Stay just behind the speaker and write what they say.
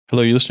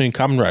Hello, you're listening to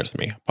Kamen Rider with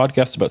Me, a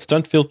podcast about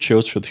stunt-filled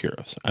shows for the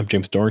heroes. I'm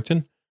James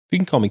Dorrington. You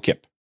can call me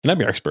Kip, and I'm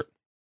your expert.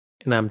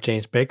 And I'm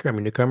James Baker. I'm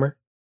a newcomer.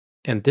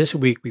 And this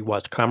week we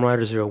watched Kamen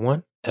Rider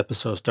 01,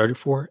 episodes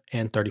 34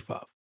 and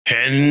 35.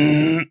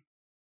 Henshin!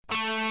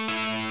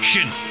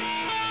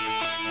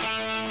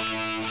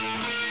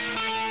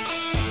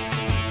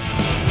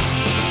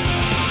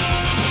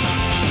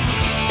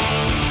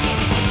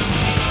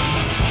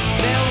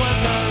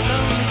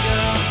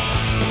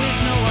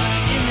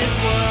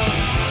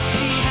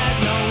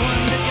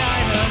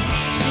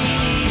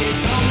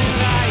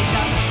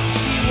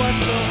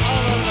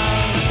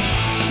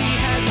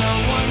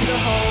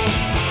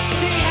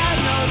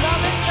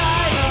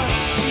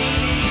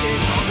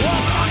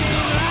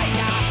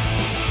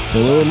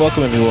 Hello and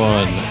welcome,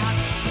 everyone.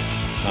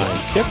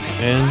 I'm Kip,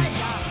 and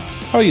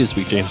how are you this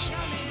week, James?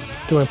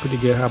 Doing pretty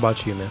good. How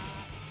about you, man?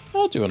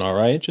 Oh, doing all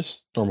right.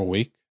 Just normal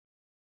week.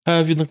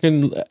 Have you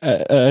looking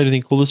at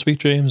anything cool this week,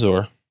 James?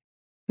 Or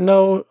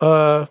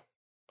no,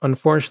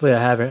 unfortunately,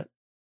 I haven't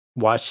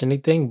watched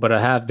anything, but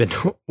I have been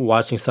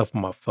watching stuff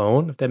on my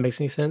phone. If that makes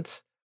any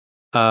sense.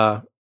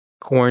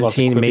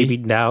 Quarantine maybe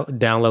now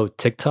download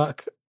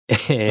TikTok.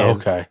 And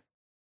okay.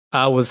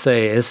 I would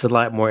say it's a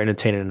lot more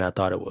entertaining than I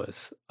thought it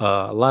was.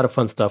 A lot of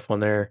fun stuff on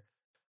there.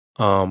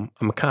 I'm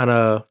kind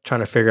of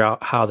trying to figure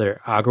out how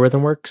their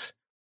algorithm works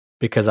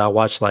because I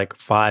watch like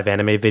 5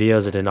 anime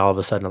videos and then all of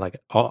a sudden like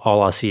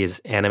all I see is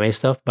anime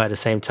stuff. But at the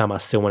same time, I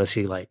still want to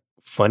see like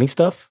funny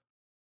stuff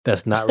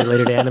that's not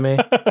related to anime.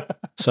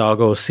 So I'll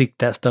go seek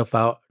that stuff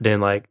out.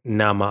 Then like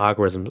now my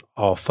algorithm's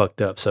all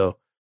fucked up. So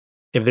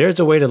if there's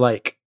a way to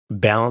like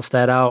balance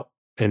that out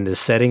in the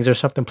settings or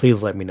something,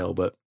 please let me know.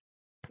 But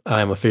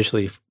I'm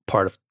officially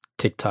part of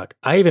TikTok.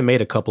 I even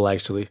made a couple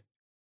actually.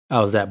 I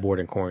was that bored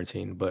in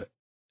quarantine, but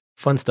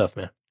fun stuff,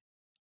 man.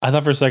 I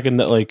thought for a second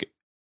that like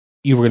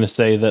you were gonna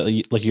say that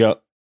like you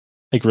got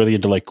like really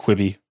into like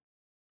Quibi.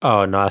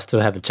 Oh no, I still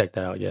haven't checked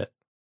that out yet.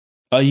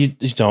 You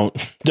don't.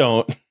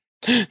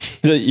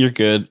 You're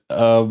good.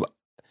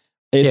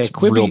 It's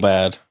Quibi, real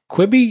bad.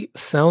 Quibi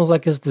sounds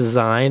like it's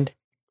designed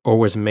or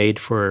was made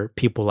for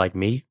people like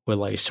me with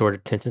like short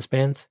attention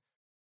spans.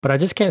 But I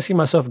just can't see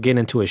myself getting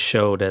into a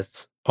show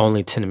that's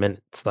only 10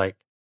 minutes. Like,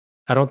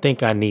 I don't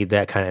think I need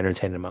that kind of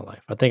entertainment in my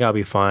life. I think I'll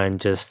be fine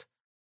just,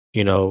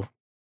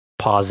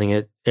 pausing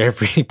it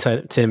every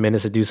 10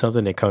 minutes to do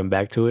something and coming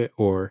back to it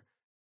or,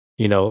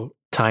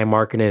 time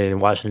marking it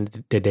and watching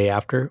it the day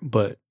after.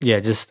 But yeah,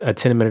 just a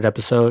 10-minute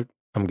episode,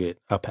 I'm good.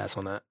 I'll pass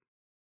on that.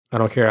 I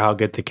don't care how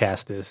good the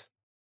cast is.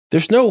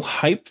 There's no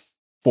hype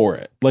for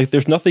it. Like,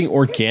 there's nothing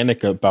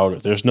organic about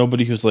it. There's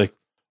nobody who's like,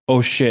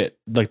 oh shit,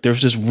 like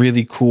there's this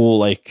really cool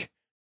like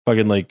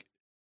fucking like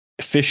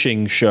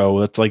fishing show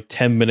that's like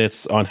 10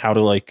 minutes on how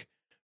to like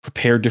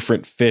prepare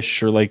different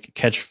fish or like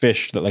catch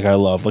fish that like I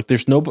love. Like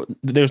there's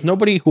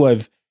nobody who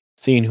I've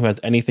seen who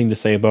has anything to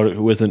say about it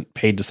who isn't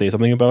paid to say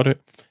something about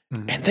it.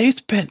 And they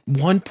spent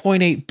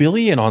 1.8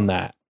 billion on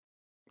that.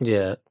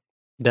 Yeah.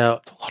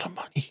 That's a lot of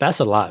money. That's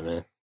a lot,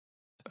 man.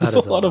 That's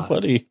a lot of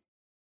money.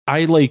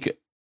 I like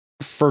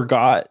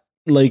forgot.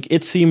 Like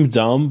it seemed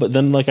dumb, but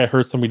then like I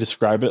heard somebody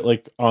describe it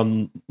like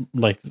on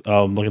like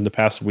in the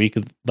past week,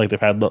 like they've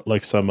had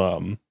like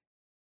some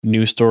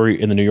news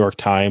story in the New York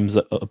Times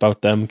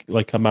about them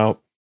like come out.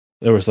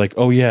 There was like,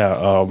 oh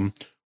yeah,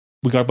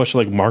 we got a bunch of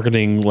like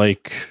marketing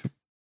like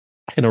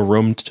in a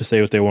room to say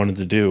what they wanted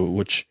to do,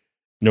 which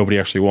nobody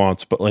actually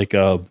wants. But like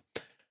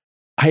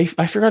I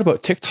forgot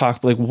about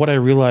TikTok, but like what I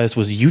realized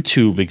was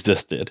YouTube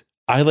existed.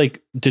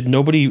 Did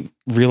nobody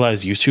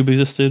realize YouTube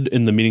existed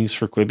in the meetings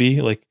for Quibi?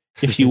 Like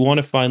if you want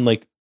to find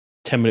like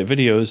 10-minute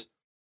videos,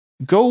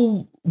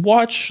 go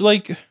watch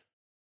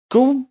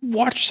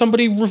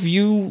somebody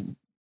review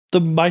the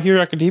My Hero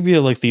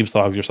Academia like theme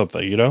songs or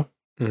something,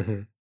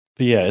 Mm-hmm.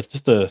 But yeah, it's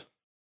just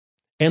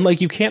and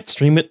like you can't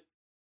stream it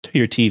to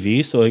your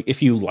TV, so like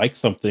if you like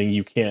something,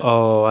 you can't.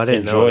 Oh, I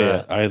didn't know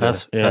that. It either.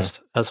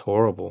 That's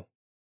horrible.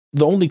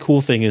 The only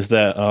cool thing is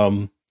that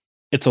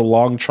it's a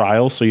long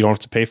trial, so you don't have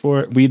to pay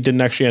for it. We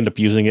didn't actually end up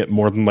using it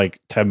more than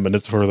like 10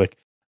 minutes for like.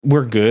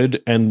 We're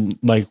good and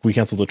like we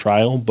canceled the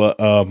trial, but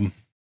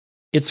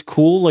it's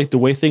cool. Like the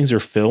way things are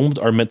filmed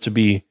are meant to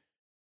be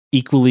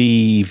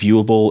equally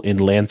viewable in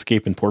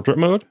landscape and portrait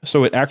mode.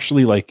 So it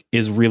actually like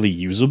is really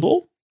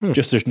usable.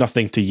 Just there's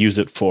nothing to use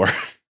it for.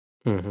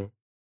 Mm-hmm.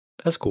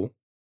 That's cool.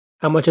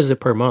 How much is it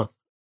per month?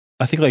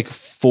 I think like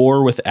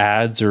 4 with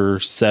ads or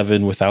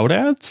 7 without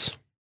ads,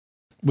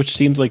 which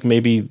seems like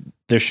maybe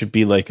there should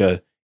be like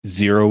a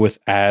 0 with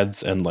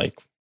ads and like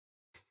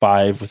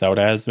 5 without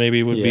ads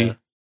maybe would be.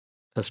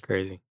 That's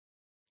crazy.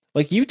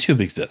 Like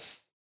YouTube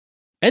exists.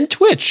 And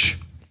Twitch.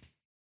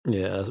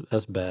 Yeah,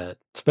 that's bad.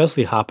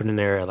 Especially hopping in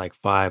there at like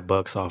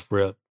 $5 off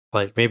rip.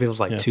 Like maybe it was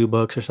like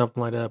 $2 or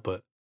something like that,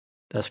 but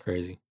that's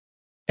crazy.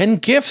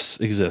 And GIFs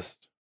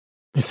exist.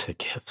 You said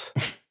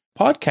GIFs.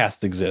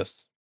 Podcasts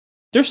exist.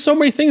 There's so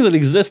many things that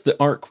exist that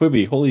aren't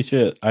Quibi. Holy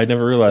shit. I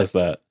never realized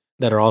that.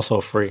 That are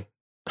also free.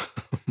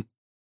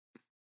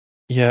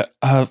 Yeah.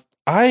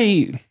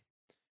 I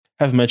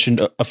have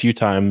mentioned a few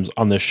times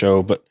on this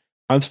show, but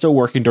I'm still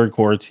working during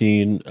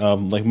quarantine.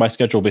 Like my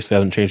schedule basically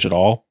hasn't changed at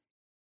all.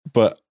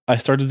 But I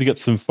started to get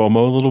some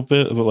FOMO a little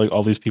bit about like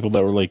all these people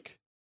that were like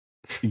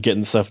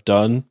getting stuff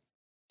done.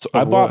 So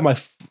I bought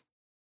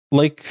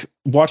like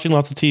watching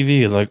lots of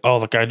TV and like, oh,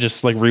 like I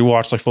just like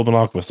rewatched like Fullmetal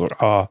Alchemist.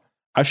 Like,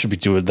 I should be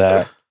doing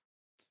that.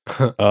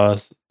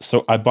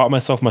 So I bought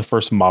myself my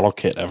first model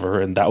kit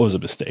ever, and that was a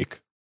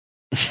mistake.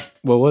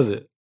 What was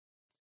it?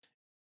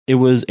 It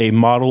was a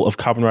model of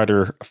Kamen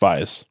Rider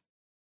Faiz.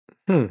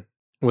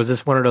 Was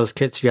this one of those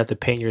kits you have to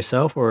paint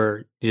yourself,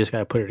 or you just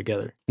gotta put it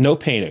together? No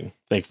painting,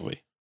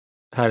 thankfully.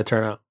 How'd it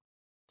turn out?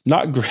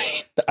 Not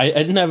great. I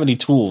didn't have any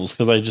tools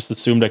because I just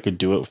assumed I could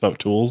do it without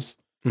tools.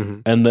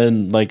 Mm-hmm. And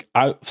then like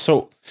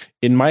so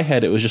in my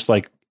head it was just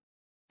like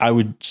I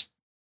would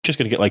just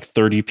gonna get like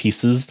 30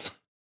 pieces,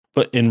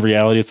 but in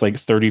reality it's like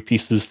 30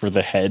 pieces for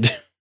the head.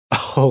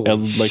 Oh,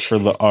 and like for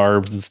the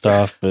arms and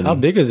stuff. And how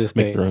big is this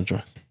thing? Their own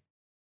drawing.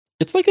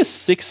 It's like a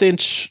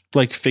 6-inch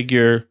like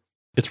figure.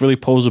 It's really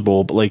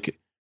posable, but like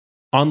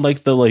on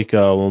like the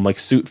like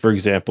suit, for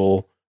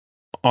example,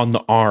 on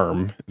the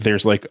arm,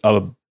 there's like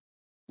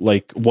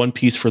one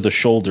piece for the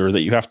shoulder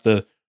that you have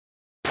to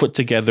put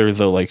together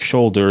the like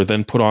shoulder,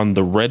 then put on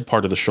the red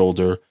part of the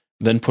shoulder,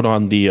 then put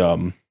on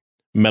the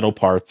metal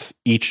parts.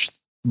 Each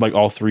like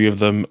all three of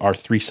them are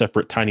 3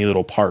 separate tiny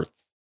little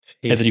parts.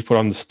 Jeez. And then you put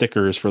on the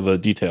stickers for the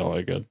detail.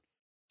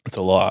 It's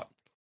a lot.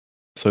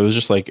 So it was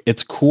just like,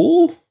 it's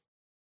cool,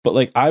 but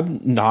like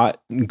I'm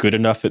not good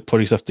enough at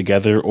putting stuff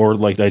together, or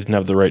like I didn't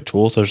have the right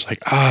tools. So I was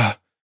just like,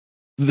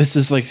 this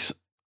is like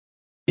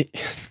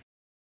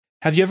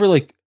have you ever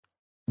like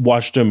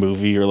watched a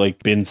movie or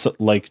like been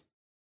like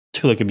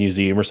to like a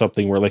museum or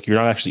something where like you're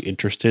not actually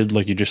interested,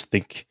 like you just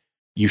think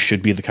you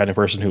should be the kind of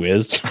person who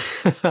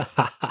is?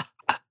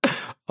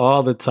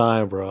 All the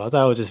time, bro. I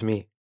thought it was just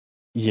me.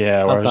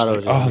 Yeah, where I was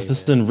just like,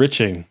 this is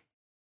enriching.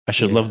 I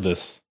should love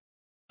this.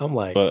 I'm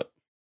like, but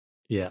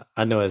yeah,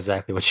 I know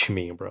exactly what you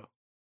mean, bro.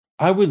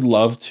 I would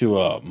love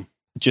to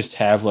just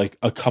have like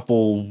a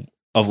couple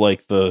of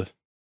like the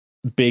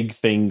big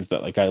things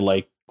that like I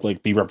like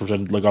be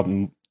represented like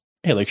on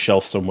like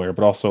shelf somewhere,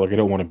 but also like I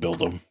don't want to build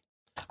them.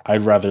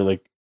 I'd rather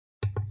like,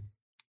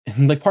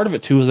 and like part of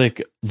it too is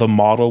like the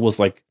model was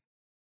like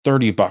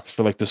 $30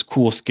 for like this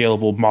cool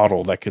scalable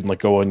model that can like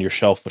go on your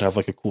shelf and have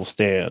like a cool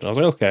stand. I was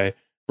like, okay,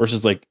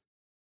 versus like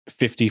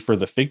 50 for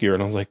the figure,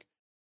 and I was like,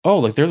 oh,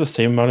 like they're the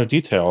same amount of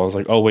detail. I was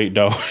like, oh wait,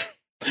 no.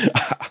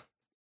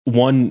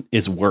 One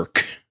is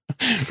work.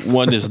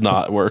 One is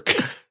not work.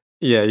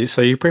 Yeah,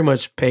 so you pretty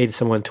much paid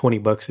someone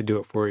 $20 to do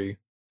it for you,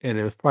 and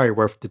it was probably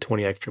worth the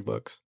 20 extra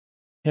bucks.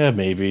 Yeah,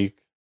 maybe,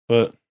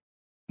 but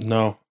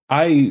no.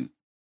 I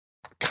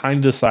kind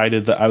of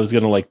decided that I was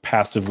gonna like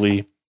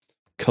passively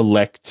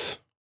collect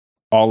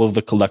all of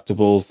the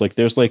collectibles. Like,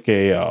 there's like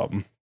a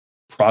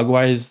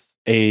Progrise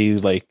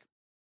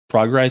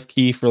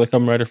key for like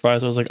Kamen Rider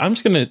 5. So I was like, I'm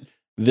just gonna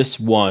this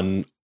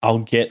one. I'll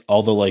get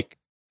all the like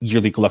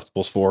yearly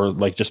collectibles for,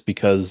 like, just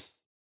because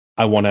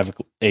I want to have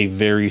a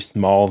very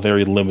small,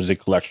 very limited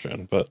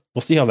collection. But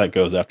we'll see how that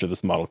goes after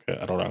this model kit.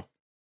 I don't know.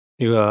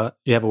 You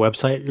have a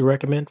website you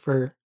recommend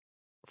for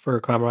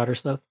Kamen Rider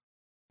stuff?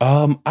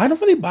 I don't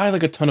really buy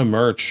like a ton of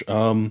merch.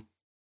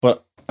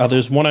 But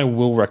there's one I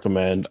will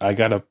recommend. I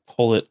gotta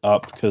pull it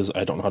up because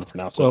I don't know how to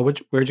pronounce it. Well,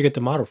 where'd you get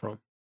the model from?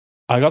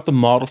 I got the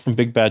model from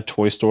Big Bad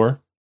Toy Store.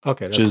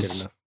 Okay, that's good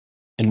enough.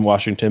 In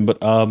Washington.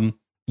 But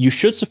you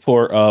should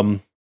support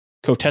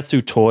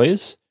Kotetsu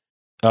Toys.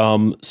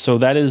 So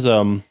that is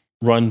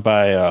run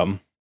by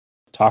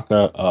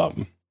Taka,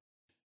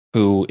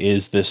 who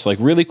is this like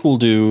really cool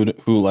dude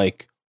who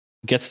like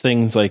gets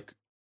things, like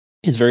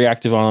is very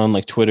active on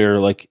like Twitter.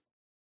 Like,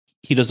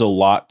 he does a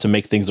lot to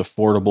make things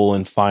affordable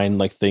and find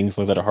like things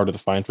like that are harder to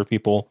find for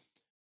people.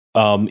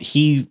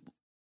 He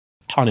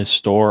on his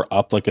store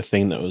up like a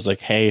thing that was like,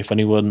 hey, if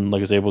anyone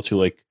like is able to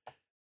like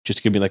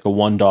just give me like a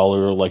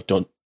 $1 like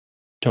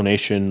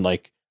donation,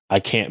 like I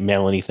can't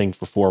mail anything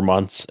for 4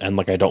 months, and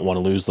like I don't want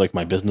to lose like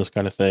my business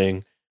kind of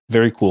thing.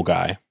 Very cool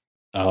guy.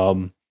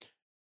 And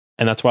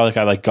that's why like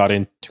I like got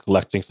into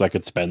collecting, so I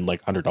could spend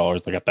like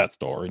 $100 like at that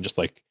store, and just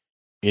like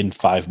in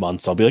 5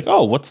 months I'll be like,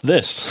 oh, what's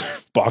this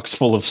box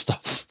full of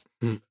stuff?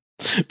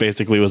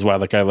 Basically was why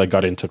like I like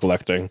got into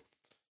collecting.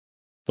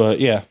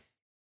 But yeah,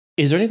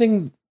 is there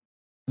anything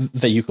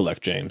that you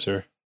collect, James,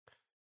 or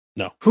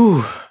no?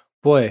 Whew,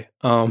 boy,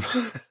 I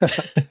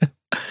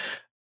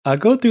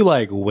go through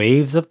like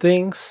waves of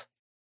things.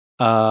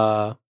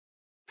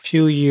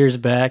 Few years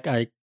back,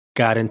 I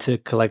got into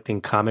collecting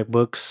comic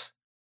books.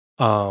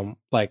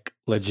 Like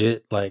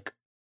legit, like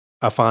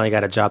I finally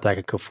got a job that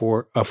I could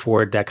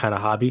afford that kind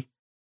of hobby.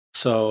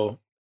 So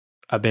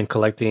I've been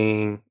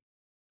collecting.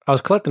 I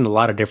was collecting a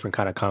lot of different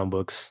kind of comic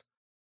books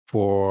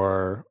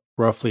for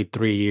roughly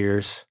 3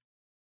 years.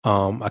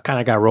 I kind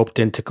of got roped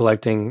into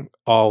collecting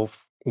all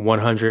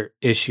 100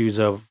 issues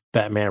of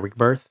Batman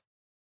Rebirth.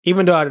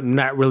 Even though I'm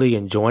not really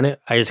enjoying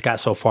it, I just got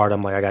so far that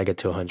I'm like, I gotta get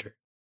to 100.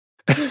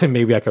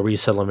 Maybe I could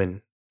resell them in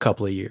a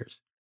couple of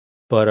years.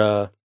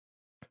 But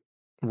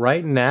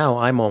right now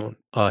I'm on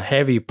a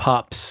heavy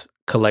Pops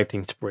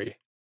collecting spree.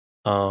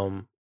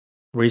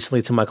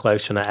 recently to my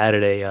collection, I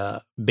added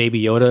a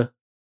Baby Yoda,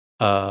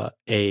 a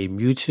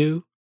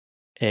Mewtwo,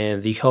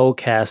 and the whole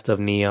cast of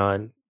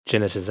Neon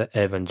Genesis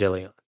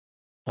Evangelion.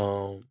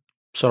 Um,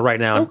 so right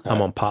now I'm Okay.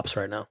 on Pops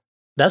right now.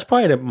 That's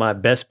probably my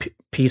best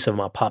piece of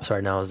my Pops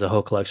right now is the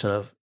whole collection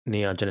of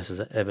Neon Genesis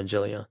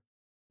Evangelion.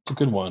 It's a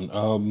good one.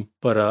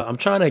 But I'm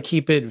trying to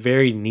keep it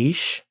very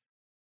niche.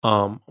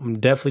 I'm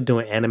definitely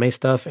doing anime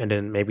stuff, and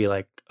then maybe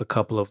like a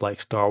couple of like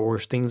Star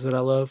Wars things that I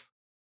love.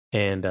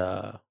 And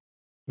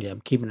yeah,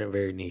 I'm keeping it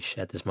very niche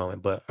at this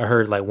moment. But I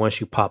heard like once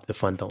you pop, the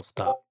fun don't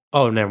stop.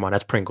 Oh, never mind.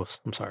 That's Pringles.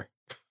 I'm sorry.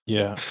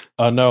 yeah.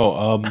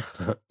 No.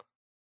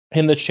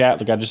 In the chat,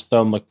 like I just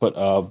like put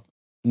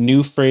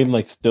new frame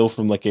like still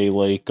from like a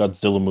like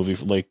Godzilla movie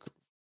like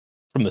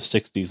from the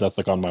 60s. That's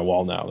like on my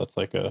wall now. That's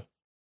like a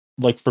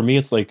like for me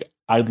it's like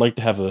I'd like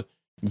to have a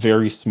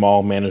very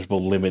small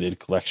manageable limited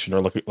collection or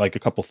like a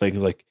couple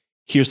things like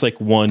here's like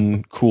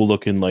one cool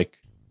looking like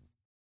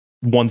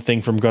one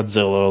thing from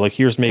Godzilla. Like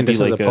here's And maybe this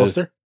is like a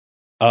poster.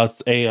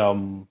 it's a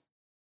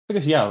I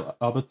guess yeah,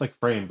 it's like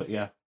frame, but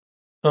yeah.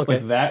 Okay.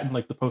 Like that and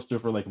like the poster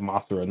for like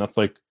Mothra, and that's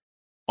like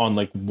on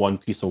like one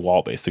piece of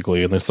wall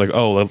basically, and it's like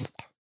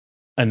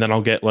and then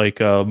I'll get like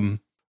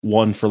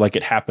one for like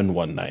it happened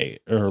one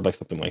night or like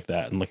something like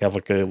that, and like have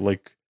like a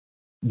like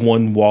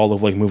one wall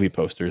of like movie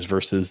posters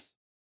versus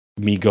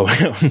me going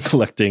out and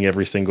collecting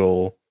every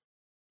single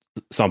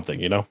something,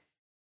 you know?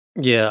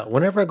 Yeah.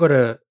 Whenever I go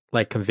to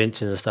like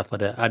conventions and stuff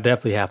like that, I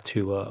definitely have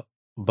to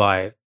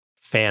buy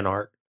fan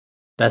art.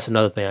 That's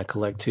another thing I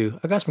collect too.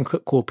 I got some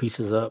cool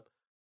pieces up.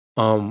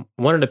 One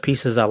of the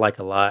pieces I like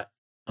a lot.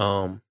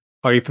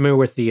 Are you familiar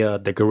with the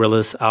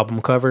Gorillaz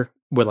album cover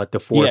with like the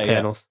four Yeah, yeah.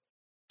 panels?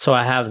 So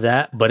I have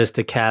that, but it's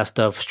the cast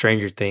of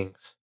Stranger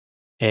Things,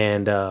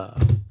 and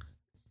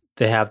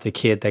they have the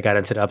kid that got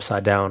into the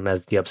Upside Down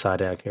as the Upside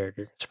Down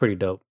character. It's pretty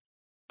dope.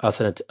 I'll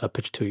send a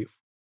picture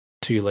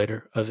to you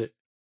later of it.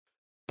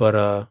 But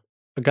I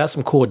got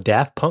some cool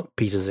Daft Punk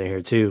pieces in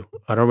here too.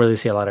 I don't really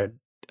see a lot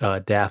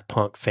of Daft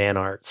Punk fan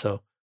art,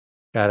 so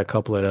got a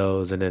couple of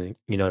those, and then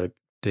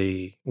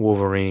the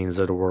Wolverines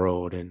of the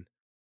world and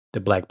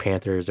the Black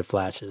Panthers, the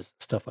Flashes,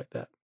 stuff like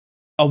that.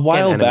 A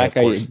while anime, back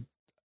of course.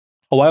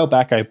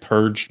 I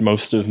purged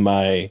most of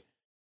my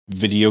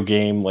video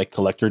game like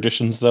collector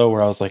editions though,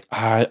 where I was like,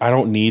 I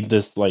don't need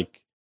this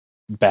like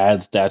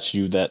bad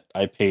statue that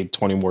I paid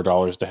 $20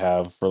 more to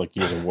have for like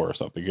Gears of War or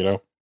something, you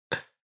know?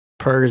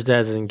 Purged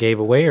as in gave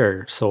away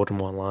or sold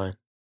them online?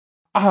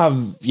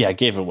 Yeah,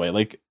 gave away.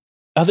 Like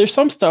there's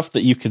some stuff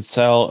that you could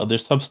sell,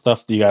 there's some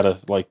stuff that you gotta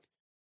like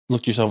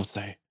look to yourself and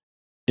say,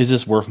 is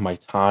this worth my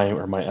time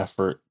or my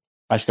effort?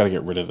 I just gotta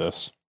get rid of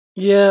this.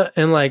 Yeah,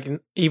 and like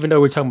even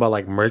though we're talking about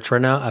like merch right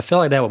now, I feel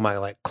like that with my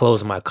like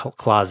clothes in my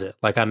closet.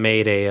 Like I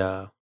made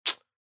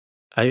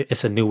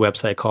it's a new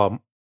website called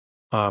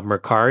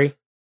Mercari.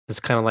 It's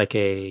kind of like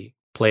a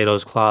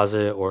Plato's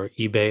Closet or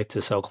eBay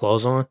to sell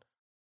clothes on.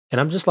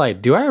 And I'm just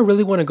like, do I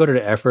really want to go to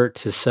the effort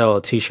to sell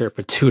a T-shirt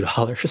for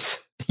 $2?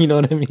 You know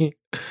what I mean?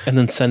 And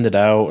then send it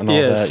out and all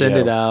that. Send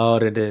it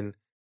out, and then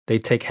they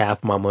take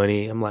half my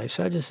money. I'm like,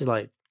 should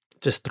I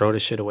just throw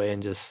this shit away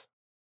and just?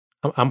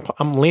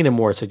 I'm leaning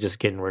more to just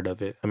getting rid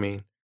of it. I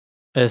mean,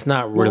 it's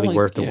not really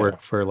worth the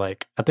work for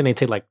like. I think they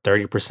take like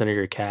 30% of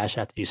your cash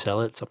after you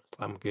sell it, so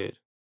I'm good.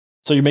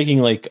 So you're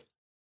making like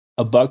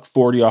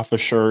 $1.40 off a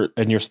shirt,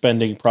 and you're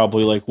spending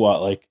probably like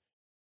what, like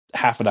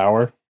half an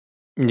hour?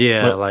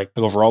 Yeah, like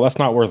overall, that's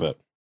not worth it.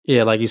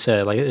 Yeah, like you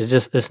said, like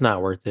it's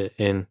not worth it,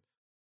 and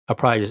I'll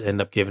probably just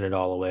end up giving it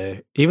all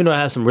away. Even though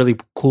I have some really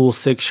cool,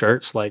 sick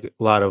shirts, like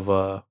a lot of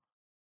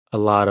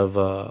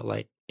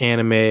like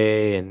anime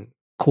and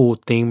cool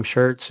theme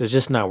shirts. It's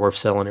just not worth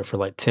selling it for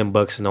like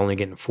 $10 and only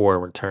getting 4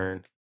 in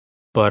return.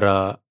 But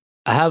I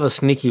have a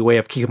sneaky way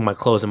of keeping my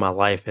clothes in my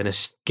life, and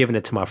it's giving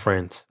it to my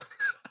friends.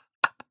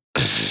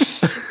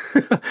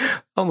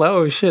 I'm like,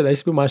 oh shit, they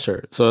should be my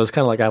shirt. So it's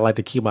kind of like I like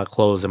to keep my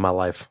clothes in my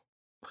life.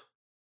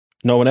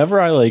 No, whenever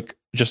I like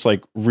just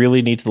like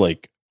really need to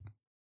like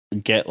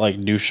get like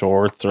new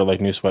shorts or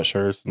like new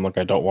sweatshirts, and like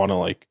I don't want to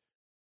like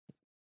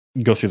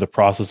go through the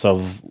process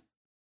of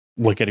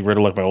like getting rid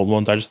of like my old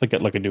ones, I just like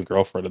get like a new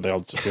girlfriend and they all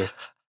disappear.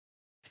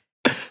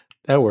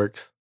 That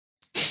works.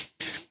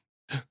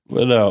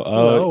 But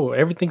no,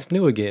 everything's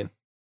new again.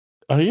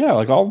 Yeah,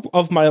 like all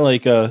of my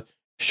like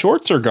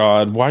shorts are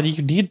gone. Why do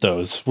you need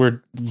those?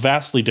 We're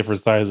vastly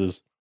different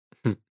sizes.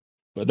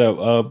 But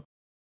no,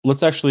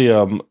 let's actually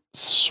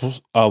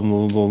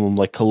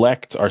like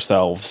collect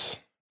ourselves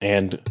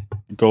and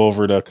go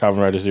over to Kamen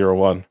Rider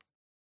 01.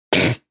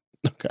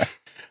 Okay.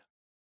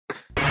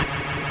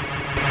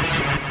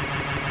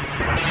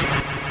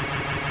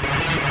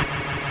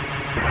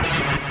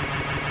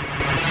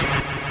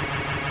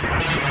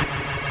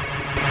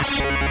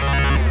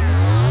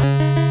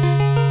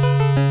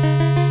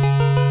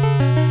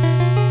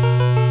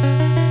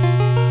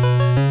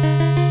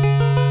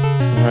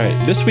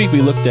 This week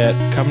we looked at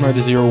Kamen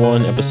Rider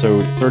 01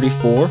 episode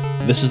 34,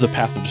 This is the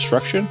Path of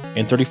Destruction,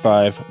 and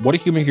 35, What do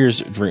Human Heroes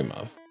Dream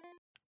of?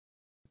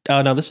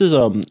 Now this is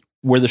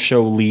where the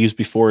show leaves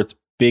before its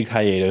big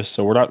hiatus,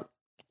 so we're not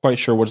quite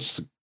sure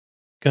what's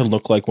gonna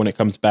look like when it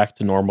comes back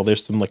to normal.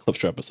 There's some like clip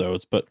show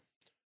episodes, but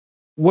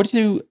what do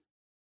you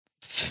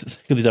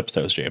think of these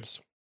episodes, James?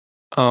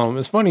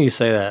 It's funny you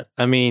say that.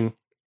 I mean,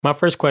 my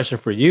first question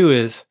for you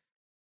is,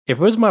 if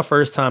it was my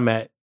first time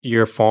at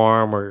your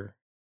farm or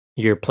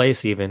your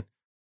place even,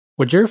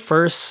 would your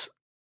first,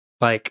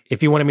 like,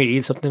 if you wanted me to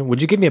eat something,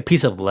 would you give me a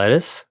piece of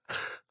lettuce?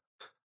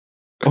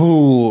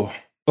 Oh,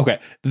 okay.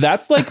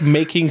 That's like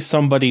making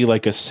somebody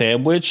like a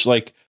sandwich.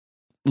 Like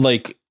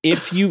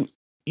if you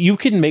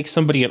can make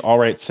somebody an all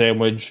right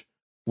sandwich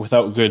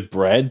without good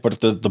bread, but if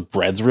the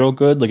bread's real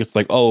good, like it's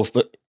like, oh,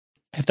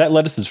 if that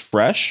lettuce is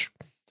fresh,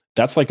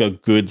 that's like a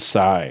good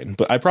sign.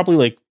 But I probably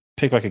like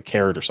pick like a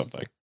carrot or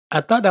something.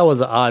 I thought that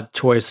was an odd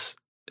choice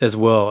as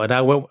well. And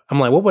I'm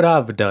like, what would I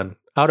have done?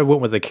 I would have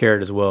went with a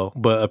carrot as well.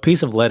 But a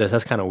piece of lettuce,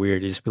 that's kind of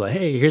weird. You just be like,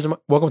 hey,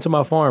 welcome to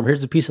my farm.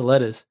 Here's a piece of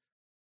lettuce.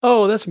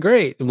 Oh, that's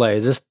great. I'm like,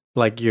 is this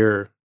like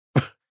is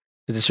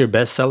this your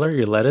bestseller,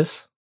 your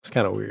lettuce? It's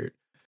kind of weird.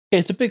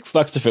 It's a big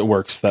flex if it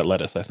works, that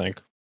lettuce, I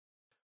think.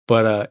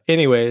 But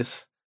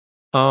anyways,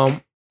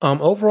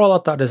 overall, I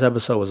thought this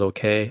episode was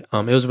okay.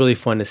 It was really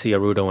fun to see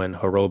Aruto and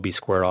Hirobi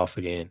square off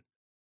again.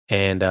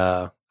 And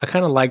I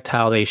kind of liked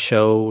how they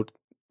showed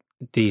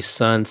the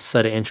son's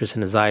sudden interest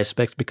in the Zaya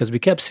specs, because we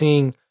kept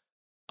seeing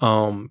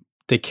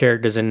the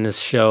characters in this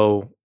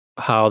show,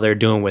 how they're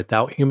doing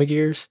without Huma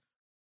Gears.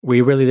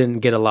 We really didn't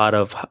get a lot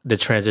of the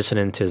transition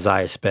into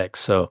Zaya specs.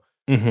 So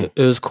it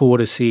was cool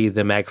to see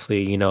them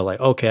actually, like,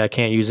 okay, I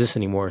can't use this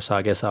anymore, so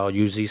I guess I'll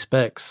use these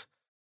specs.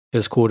 It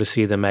was cool to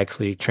see them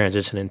actually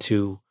transition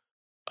into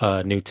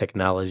new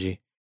technology.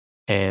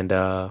 And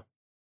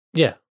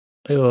yeah,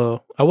 I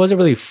wasn't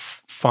really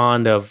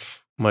fond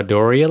of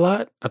Midori a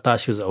lot. I thought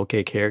she was an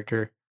okay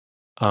character.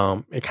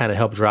 It kind of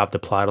helped drive the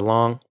plot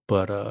along,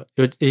 but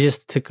it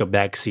just took a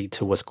backseat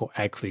to what's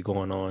actually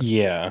going on.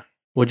 Yeah.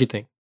 What'd you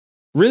think?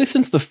 Really,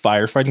 since the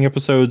firefighting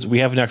episodes, we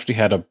haven't actually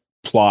had a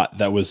plot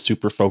that was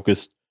super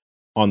focused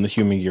on the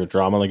Huma Gear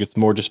drama. Like, it's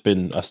more just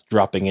been us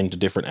dropping into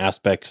different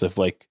aspects of,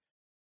 like,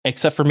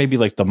 except for maybe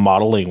like the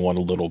modeling one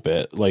a little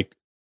bit, like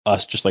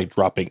us just like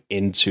dropping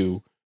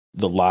into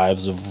the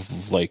lives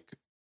of like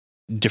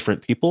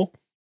different people.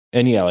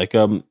 And yeah, like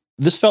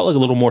this felt like a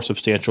little more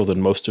substantial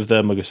than most of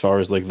them, like as far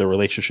as like the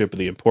relationship and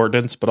the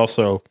importance, but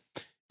also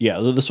yeah,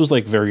 this was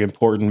like very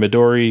important.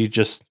 Midori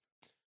just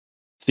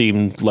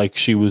seemed like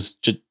she was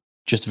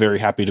just very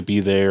happy to be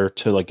there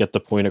to like get the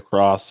point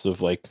across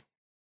of like,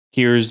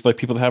 here's like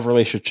people that have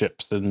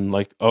relationships, and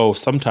like, oh,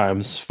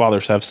 sometimes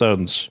fathers have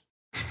sons.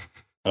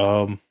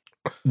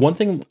 One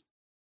thing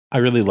I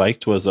really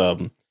liked was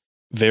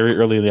very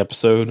early in the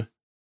episode,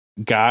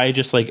 Guy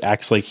just like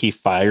acts like he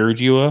fired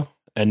Yua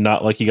and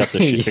not like he got the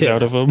shit kicked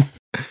out of him.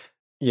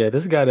 Yeah,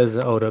 this guy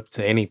doesn't owe up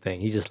to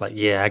anything. He's just like,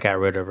 yeah, I got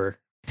rid of her.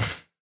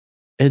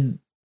 And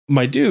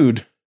my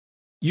dude,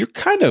 you're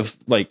kind of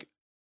like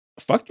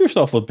fucked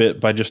yourself a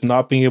bit by just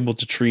not being able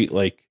to treat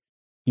like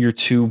your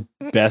two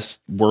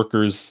best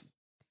workers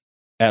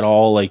at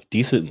all like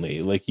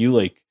decently. Like you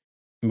like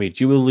made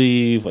Yua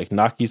leave, like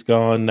Naki's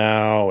gone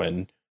now,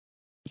 and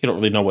you don't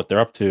really know what they're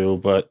up to,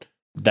 but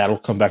that'll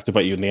come back to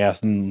bite you in the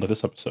ass in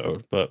this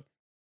episode. But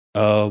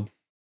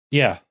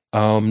yeah.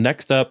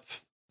 Next up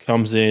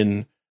comes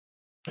in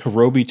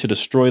Hirobi to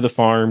destroy the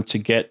farm to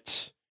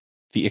get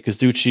the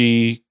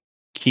Ikazuchi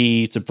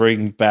key to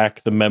bring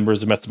back the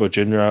members of Metsubo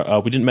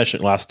Jinra. We didn't mention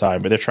it last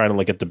time, but they're trying to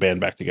like get the band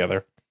back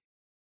together.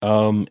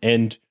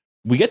 And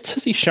we get to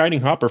see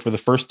Shining Hopper for the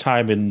first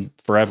time in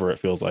forever, it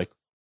feels like.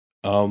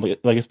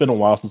 Like it's been a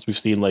while since we've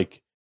seen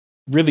like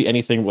really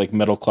anything like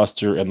Metal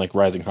Cluster and like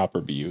Rising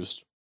Hopper be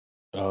used.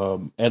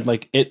 And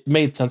like it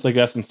made sense, I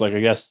guess, since like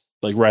I guess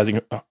like Rising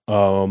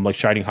like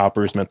Shining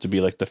Hopper is meant to be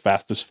like the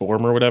fastest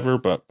form or whatever,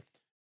 but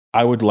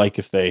I would like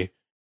if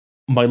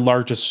my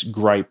largest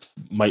gripe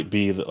might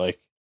be that like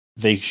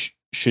they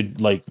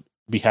should like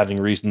be having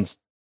reasons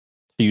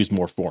to use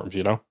more forms,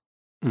 you know?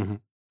 Mm-hmm.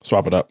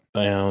 Swap it up.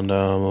 And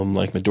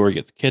like Midori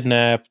gets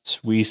kidnapped.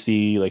 We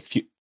see like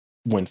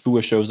when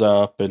Fua shows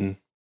up, and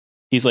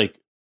he's like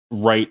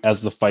right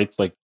as the fight's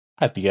like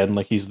at the end,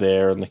 like he's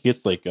there, and like he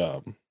gets like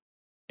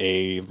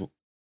a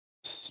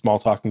small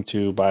talking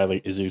to by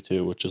like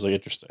Izuto, which is like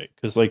interesting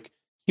because like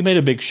he made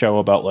a big show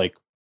about like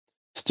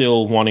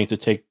still wanting to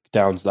take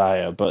down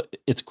Zaya, but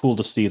it's cool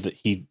to see that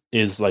he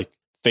is like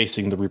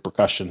facing the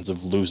repercussions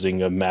of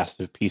losing a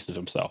massive piece of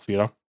himself, you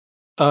know?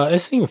 It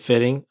seemed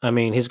fitting. I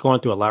mean, he's going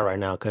through a lot right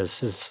now because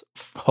his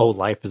whole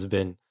life has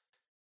been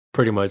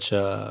pretty much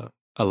a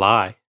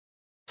lie.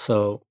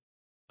 So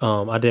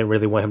I didn't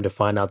really want him to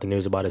find out the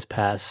news about his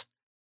past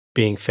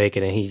being fake,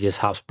 and he just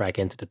hops back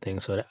into the thing.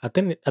 So I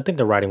think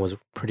the writing was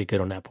pretty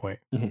good on that point.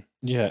 Mm-hmm.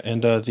 Yeah,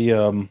 and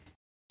the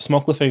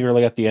small cliffhanger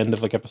like at the end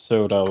of like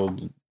episode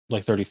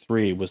like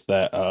 33 was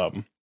that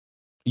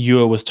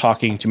Yua was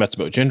talking to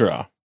Metsubo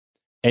Jinra,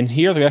 and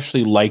here they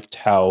actually liked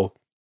how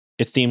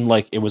it seemed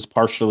like it was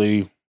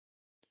partially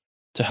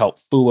to help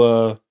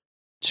Fua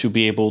to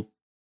be able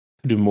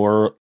to do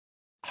more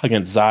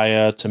against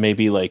Zaya, to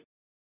maybe like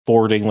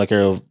forwarding like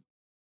a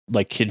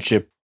like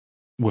kinship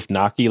with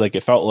Naki. Like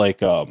it felt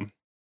like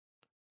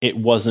it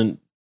wasn't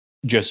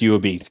just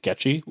Yua being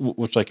sketchy,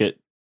 which like it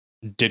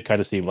did kind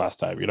of seem last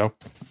time, you know?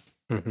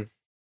 Mm-hmm.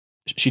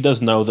 She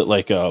does know that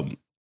like in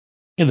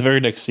the very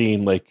next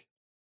scene, like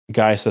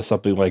Guy says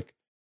something like,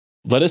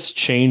 let us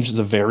change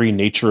the very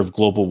nature of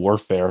global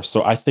warfare.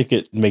 So I think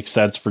it makes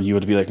sense for you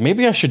to be like,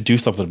 maybe I should do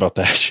something about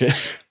that shit.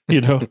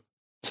 You know,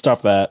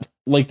 stop that.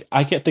 Like,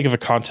 I can't think of a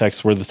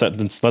context where the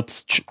sentence,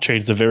 let's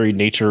change the very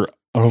nature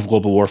of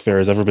global warfare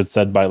has ever been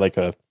said by like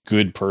a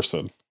good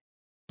person.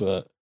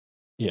 But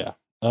yeah.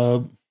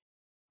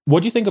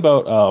 What do you think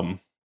about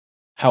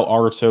how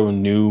Aruto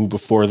knew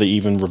before they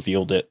even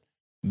revealed it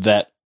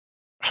that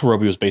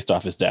Hirobi was based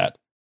off his dad?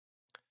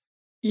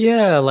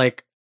 Yeah,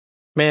 like,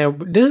 man,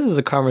 this is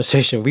a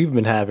conversation we've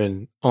been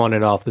having on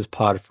and off this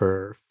pod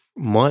for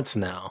months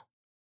now.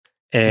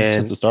 And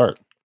since the start.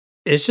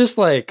 It's just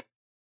like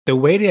the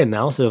way they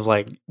announce it,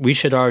 like, we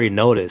should already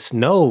know this.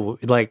 No,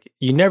 like,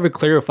 you never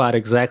clarified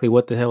exactly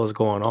what the hell is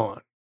going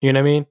on. You know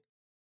what I mean?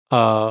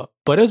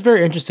 But it was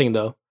very interesting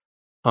though.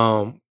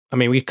 I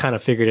mean, we kind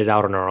of figured it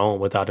out on our own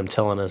without him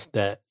telling us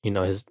that, you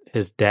know,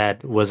 his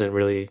dad wasn't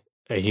really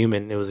a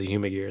human. It was a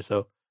human gear.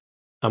 So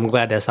I'm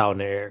glad that's out in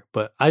the air.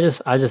 But I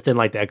just didn't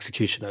like the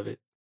execution of it.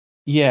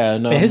 Yeah,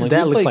 no. And his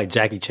dad looks like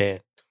Jackie Chan.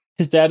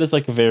 His dad is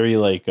like a very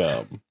like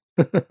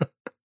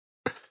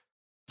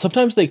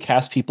sometimes they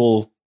cast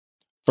people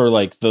for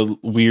like the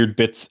weird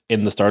bits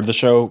in the start of the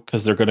show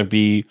because they're gonna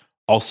be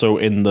also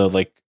in the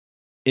like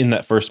in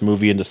that first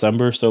movie in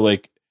December. So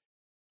like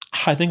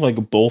I think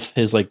like both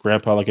his like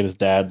grandpa like and his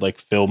dad like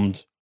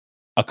filmed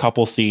a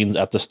couple scenes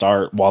at the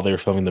start while they were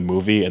filming the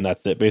movie, and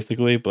that's it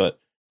basically. But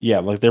yeah,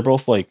 like they're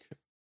both like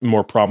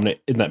more prominent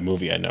in that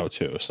movie, I know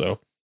too. So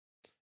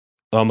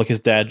like his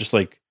dad just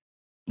like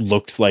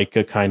looks like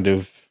a kind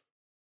of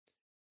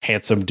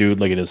handsome dude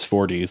like in his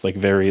 40s, like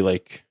very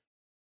like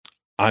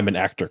I'm an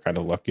actor kind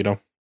of look, you know?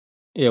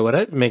 Yeah, well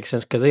that makes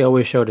sense because they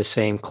always show the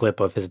same clip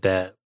of his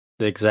dad,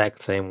 the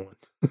exact same one.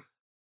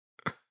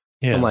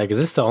 Yeah. I'm like, is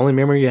this the only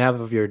memory you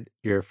have of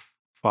your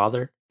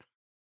father?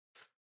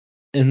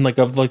 And like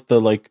of like the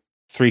like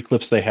 3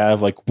 clips they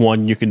have, like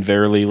one you can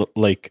very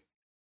like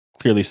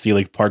clearly see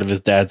like part of his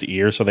dad's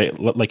ear, so they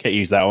like can't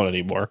use that one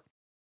anymore.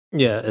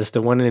 Yeah, it's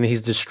the one that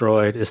he's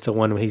destroyed. It's the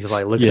one when he's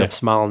like looking up,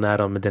 smiling at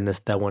him, and then it's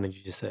that one that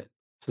you just said.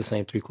 It's the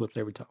same 3 clips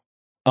every time.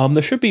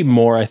 There should be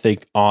more, I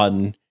think,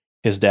 on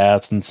his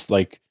dad since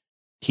like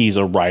he's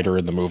a writer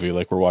in the movie,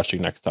 like we're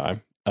watching next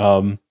time.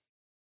 So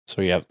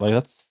yeah, like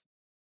that's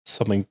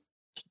something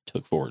to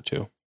look forward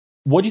to.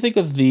 What do you think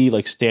of the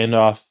like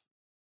standoff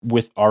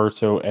with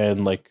Aruto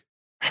and like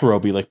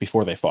Hirobi like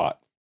before they fought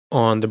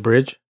on the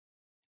bridge?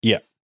 Yeah,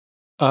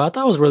 I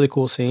thought it was a really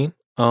cool scene.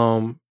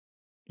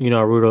 You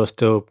know, Naruto's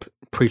still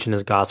preaching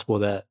his gospel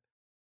that,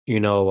 you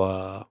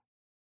know,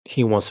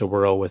 he wants a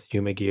world with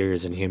human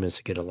gears and humans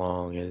to get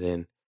along. And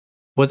then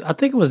I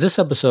think it was this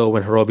episode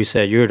when Hirobi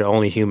said, "You're the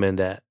only human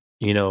that,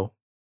 you know,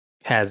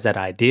 has that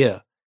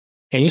idea."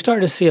 And you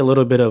start to see a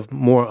little bit of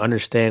more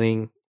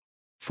understanding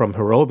from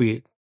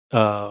Hirobi,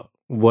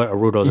 what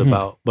Naruto's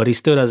about, but he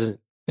still doesn't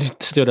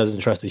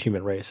trust the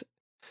human race.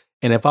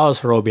 And if I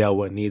was Hirobi, I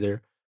wouldn't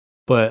either.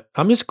 But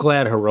I'm just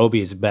glad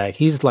Hirobi is back.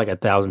 He's like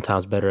 1,000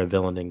 times better a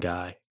villain than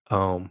Guy.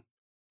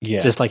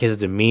 Just like his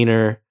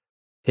demeanor,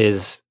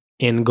 his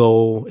end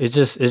goal, it's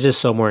just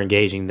so more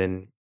engaging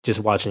than just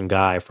watching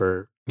Guy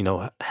for, you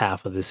know,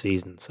 half of the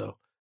season. So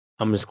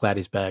I'm just glad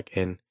he's back,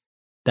 and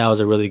that was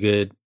a really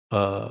good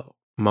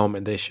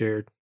moment they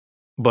shared.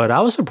 But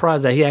I was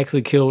surprised that he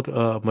actually killed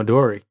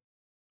Midori.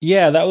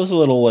 Yeah, that was a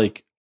little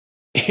like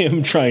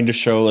him trying to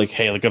show like,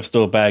 hey, like I'm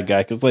still a bad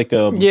guy, because like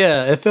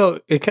yeah,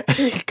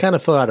 it kind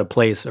of fell out of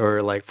place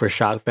or like for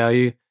shock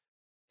value,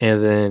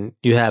 and then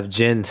you have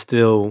Jin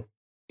still,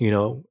 you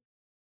know,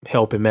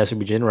 helping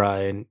Masabi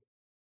Jinrai, and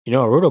you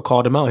know Naruto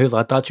called him out. He was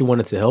like, "I thought you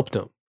wanted to help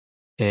them,"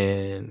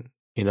 and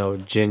you know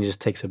Jin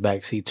just takes a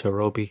back seat to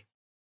Hirobi.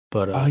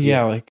 But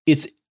yeah, like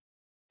it's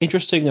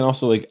interesting, and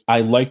also like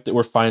I like that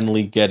we're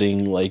finally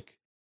getting like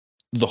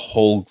the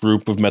whole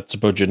group of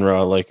Metsubo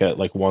Jinra like at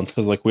like once,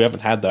 because like we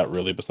haven't had that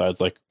really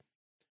besides like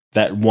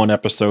that one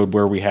episode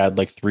where we had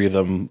like 3 of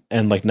them,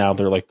 and like now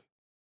they're like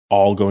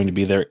all going to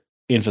be there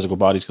in physical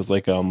bodies, because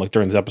like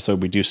during this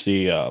episode we do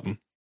see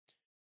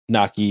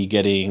Naki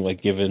getting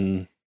like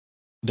given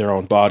their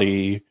own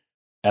body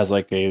as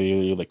like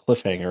a like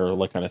cliffhanger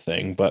like kind of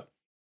thing. But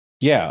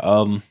yeah,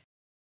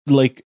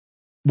 like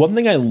one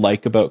thing I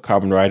like about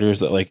Kamen Rider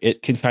is that like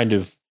it can kind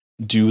of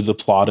do the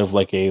plot of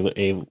like a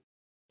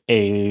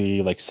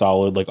like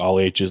solid like all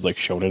ages like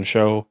shonen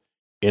show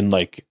in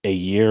like a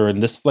year,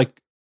 and this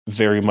like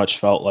very much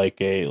felt like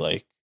a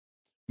like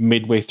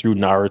midway through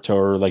Naruto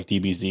or like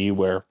DBZ,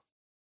 where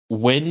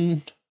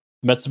when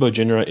Metsubo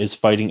Jinra is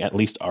fighting at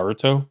least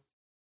Aruto,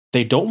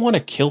 they don't want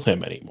to kill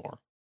him anymore.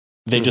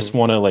 They just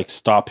want to like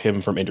stop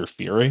him from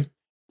interfering.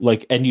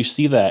 Like, and you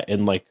see that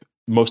in like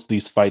most of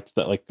these fights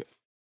that like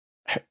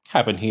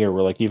happen here,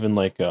 where like even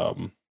like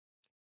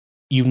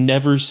you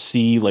never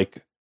see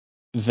like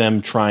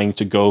them trying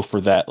to go for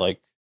that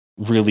like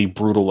really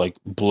brutal like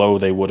blow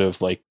they would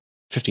have like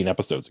 15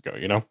 episodes ago,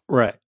 you know?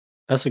 Right.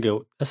 That's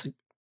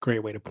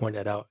great way to point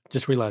that out.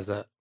 Just realize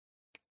that.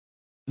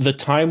 The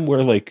time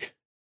where like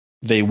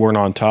they weren't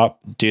on top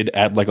did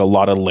add like a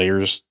lot of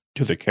layers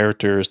to the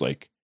characters.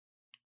 Like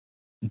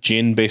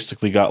Jin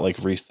basically got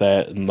like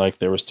reset, and like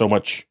there was so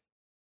much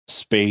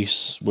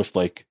space with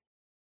like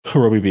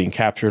Hirobi being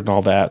captured and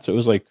all that. So it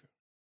was like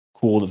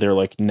cool that they're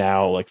like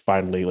now like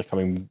finally like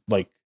coming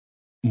like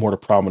more to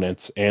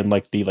prominence. And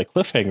like the like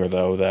cliffhanger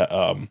though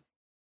that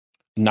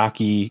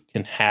Naki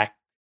can hack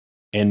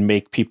and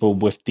make people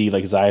with the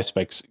like Zaya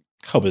specs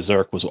go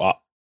berserk was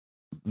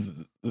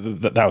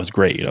that was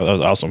great. You know, that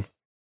was awesome.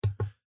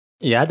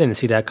 Yeah, I didn't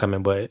see that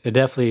coming, but it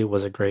definitely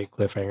was a great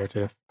cliffhanger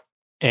too.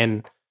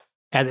 And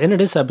at the end of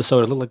this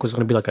episode, it looked like it was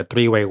going to be like a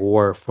 3-way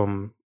war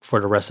for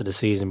the rest of the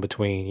season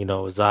between, you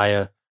know,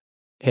 Zaya,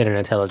 Hidden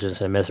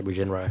Intelligence, and Messenger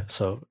Jinrai.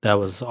 So that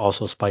was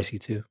also spicy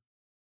too.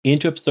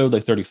 Into episode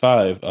like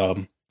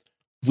 35,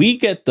 we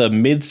get the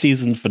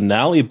mid-season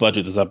finale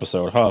budget this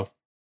episode, huh?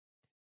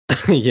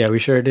 Yeah, we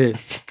sure did.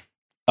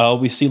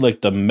 We see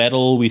like the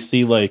medal. We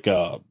see like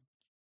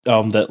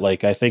that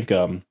like I think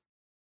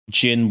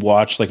Jin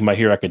watched like My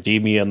Hero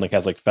Academia and like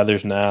has like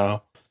feathers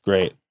now.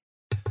 Great.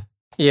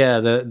 Yeah,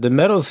 the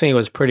medal scene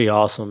was pretty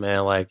awesome,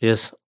 man. Like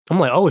I'm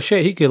like, oh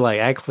shit, he could like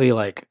actually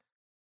like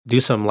do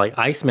some like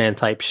Iceman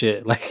type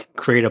shit, like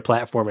create a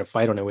platform and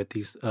fight on it with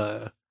these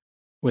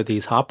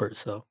hoppers.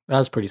 So that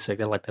was pretty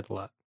sick. I like that a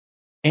lot.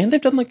 And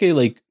they've done like a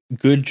like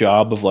good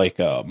job of like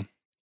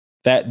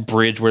that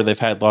bridge where they've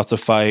had lots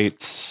of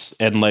fights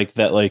and like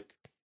that like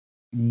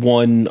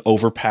one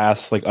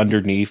overpass like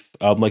underneath.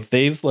 Like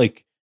they've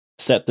like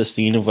set the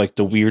scene of like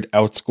the weird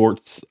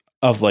outskirts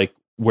of like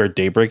where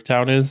Daybreak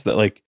Town is, that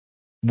like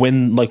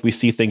when like we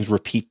see things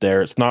repeat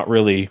there, it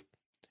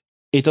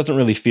doesn't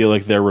really feel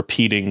like they're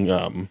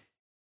repeating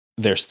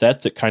their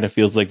sets. It kind of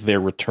feels like they're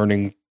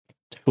returning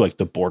to like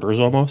the borders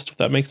almost, if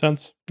that makes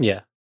sense.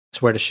 Yeah.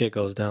 It's where the shit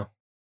goes down.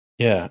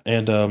 Yeah,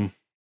 and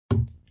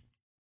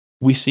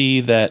we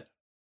see that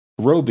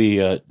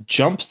Robi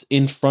jumps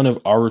in front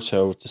of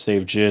Aruto to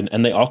save Jin,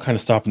 and they all kind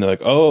of stop and they're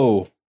like,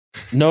 oh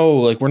no,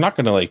 like we're not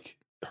gonna like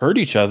hurt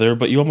each other,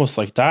 but you almost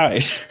like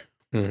died.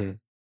 Mm-hmm.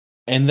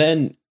 And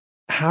then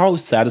how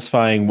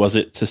satisfying was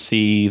it to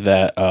see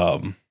that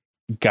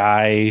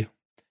Guy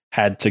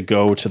had to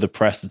go to the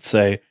press and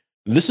say,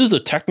 this is a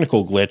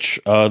technical glitch.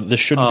 This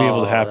shouldn't be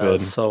able to happen. That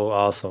was so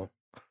awesome.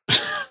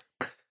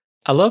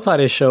 I love how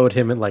they showed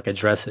him and like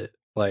address it,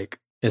 like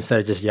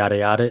instead of just yada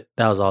yada.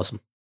 That was awesome.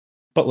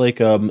 But like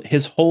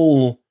his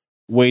whole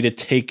way to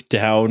take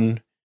down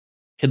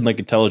Hidden like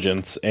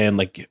Intelligence and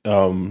like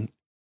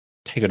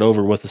take it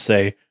over was to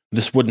say,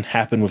 this wouldn't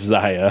happen with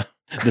Zaya.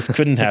 This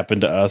couldn't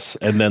happen to us.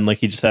 And then like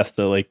he just has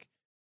to like,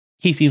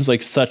 he seems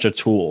like such a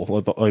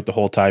tool. Like the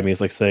whole time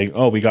he's like saying,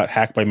 oh, we got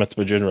hacked by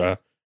Metsuba Jinra.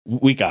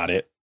 We got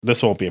it.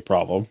 This won't be a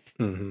problem.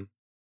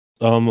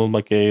 Mm-hmm.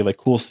 Like a like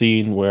cool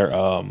scene where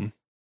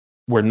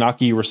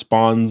Naki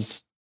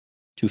responds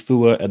to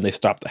Fua and they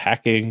stop the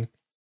hacking.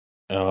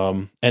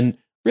 And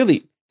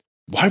really,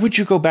 why would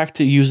you go back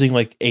to using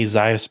like a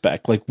Zaya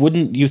spec? Like,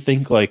 wouldn't you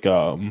think like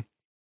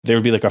there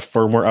would be like a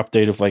firmware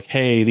update of like,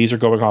 hey, these are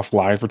going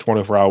offline for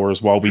 24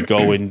 hours while we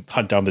go and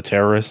hunt down the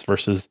terrorists,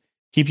 versus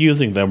keep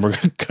using them. We're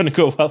gonna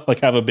go out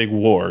like have a big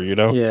war, you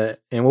know? Yeah.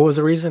 And what was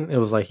the reason? It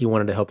was like he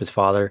wanted to help his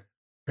father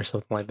or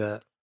something like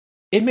that.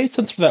 It made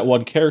sense for that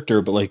one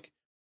character, but like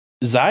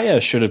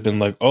Zaya should have been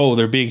like, oh,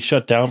 they're being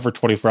shut down for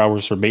 24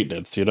 hours for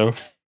maintenance, you know,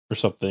 or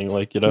something,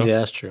 like, you know? Yeah,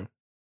 that's true.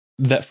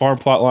 That farm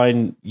plot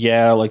line,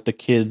 yeah, like the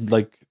kid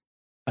like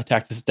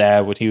attacked his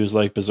dad when he was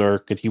like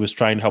berserk and he was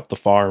trying to help the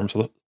farm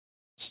so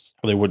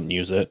they wouldn't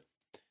use it.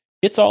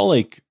 It's all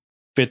like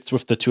fits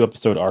with the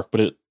 2-episode arc,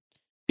 but it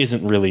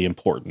isn't really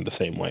important the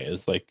same way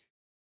as like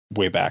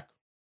way back.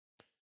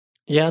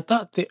 Yeah,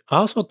 I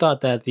also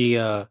thought that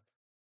the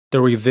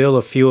reveal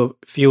of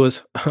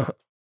Fua's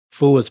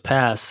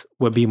past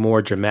would be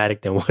more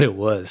dramatic than what it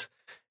was.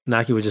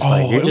 Naki was just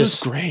like, "You're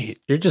just great.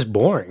 You're just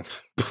boring,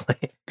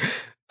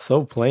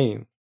 so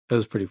plain." It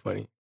was pretty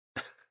funny.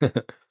 I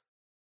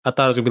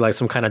thought it was gonna be like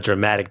some kind of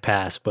dramatic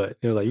past,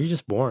 but they were like, "You're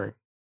just boring."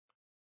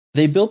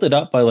 They built it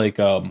up by like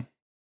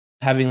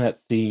having that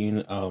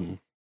scene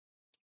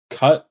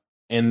cut,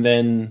 and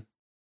then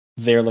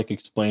they're like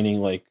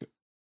explaining like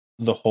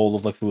the whole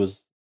of like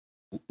Fua's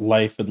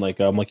life, and like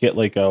here's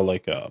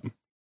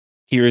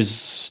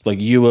like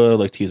Yua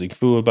like teasing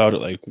Fua about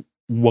it, like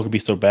what could be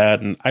so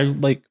bad. And I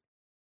like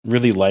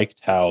really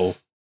liked how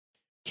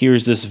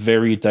here's this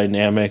very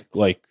dynamic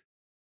like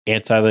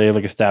anti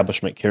like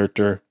establishment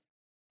character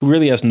who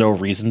really has no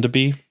reason to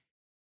be,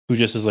 who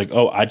just is like,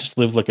 oh, I just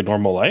live like a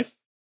normal life,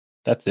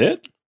 that's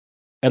it.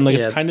 And like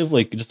it's kind of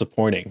like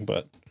disappointing,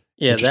 but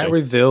yeah, that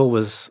reveal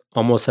was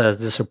almost as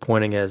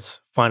disappointing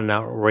as finding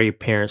out Rey's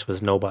parents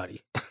was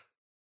nobody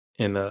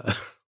in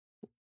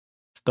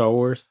Star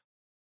Wars.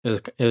 It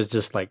was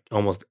just like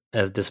almost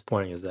as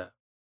disappointing as that.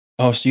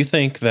 Oh, so you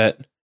think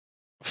that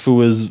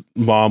Fua's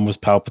mom was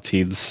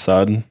Palpatine's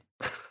son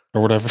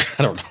or whatever?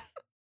 I don't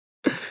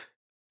know.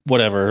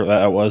 Whatever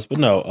that was, but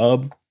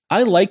no.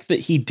 I like that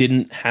he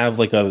didn't have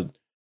like a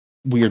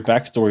weird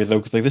backstory though,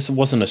 because like this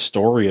wasn't a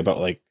story about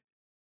like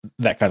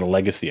that kind of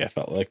legacy. I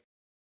felt like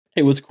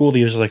it was cool that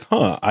he was just like,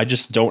 huh, I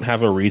just don't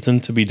have a reason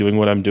to be doing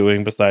what I'm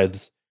doing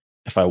besides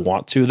if I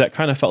want to. That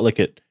kind of felt like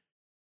it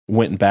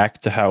went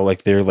back to how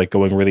like they're like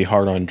going really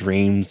hard on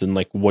dreams and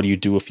like what do you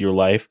do with your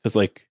life, because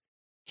like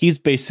he's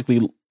basically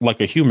like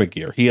a human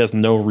gear. He has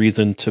no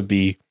reason to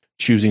be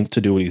choosing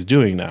to do what he's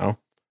doing now,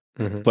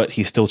 but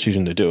he's still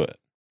choosing to do it,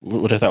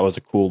 which I thought was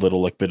a cool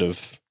little like bit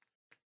of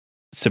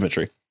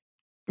symmetry.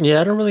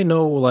 Yeah, I don't really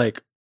know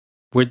like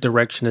what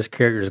direction this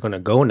character is going to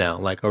go now.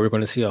 Like, are we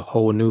going to see a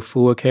whole new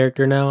Fua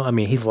character now? I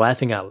mean, he's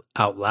laughing out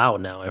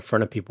loud now in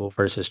front of people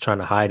versus trying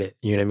to hide it.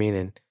 You know what I mean?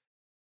 And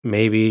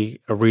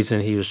maybe a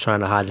reason he was trying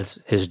to hide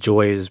his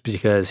joy is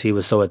because he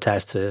was so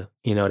attached to,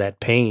 you know, that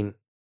pain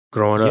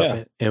growing up.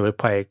 And it would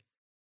probably,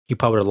 he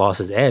probably would have lost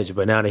his edge.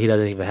 But now that he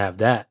doesn't even have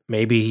that,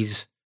 maybe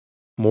he's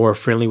more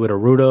friendly with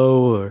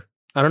Aruto, or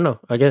I don't know.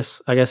 I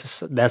guess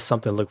that's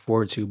something to look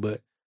forward to.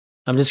 But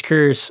I'm just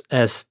curious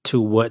as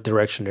to what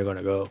direction they're going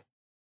to go.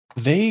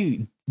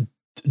 They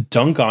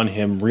dunk on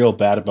him real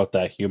bad about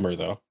that humor,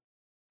 though.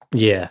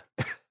 Yeah.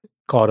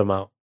 Called him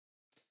out.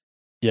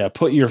 Yeah,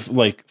 put your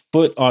like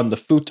foot on the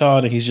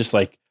futon, and he's just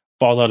like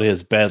falls out of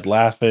his bed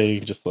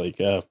laughing, just like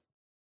You're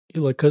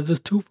like, cause it's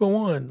 2 for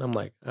 1. I'm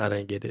like, I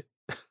didn't get it.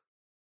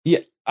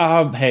 Yeah.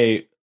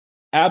 Hey,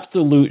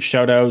 absolute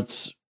shout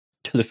outs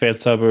to the fan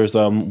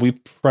subbers. We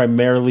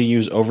primarily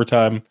use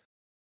overtime.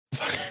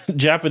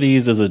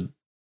 Japanese is a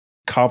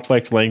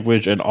complex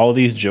language, and all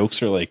these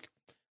jokes are like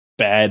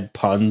bad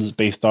puns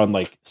based on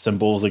like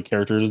symbols and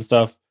characters and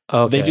stuff.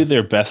 Okay. They do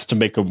their best to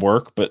make them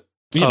work, but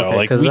you know,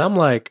 like because I'm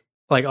like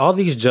all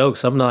these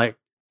jokes, I'm like,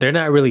 they're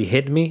not really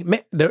hitting me.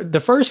 The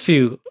first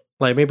few,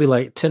 like maybe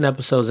like 10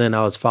 episodes in,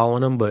 I was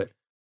following them, but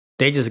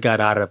they just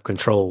got out of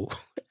control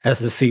as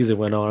the season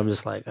went on. I'm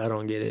just like, I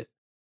don't get it.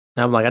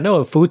 And I'm like, I know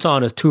a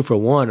futon is 2 for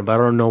 1, but I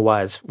don't know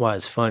why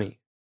it's funny.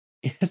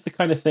 It's the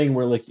kind of thing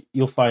where like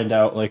you'll find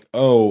out like,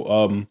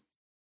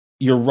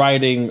 you're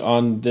riding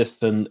on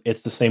this and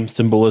it's the same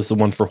symbol as the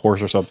one for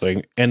horse or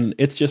something. And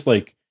it's just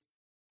like,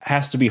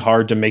 has to be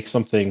hard to make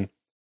something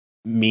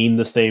mean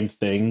the same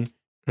thing,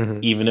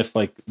 even if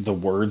like the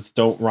words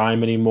don't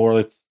rhyme anymore.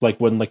 It's like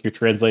when like you're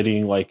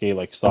translating like a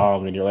like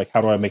song and you're like,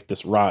 how do I make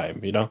this rhyme?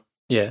 You know?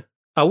 Yeah.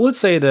 I would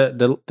say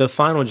the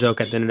final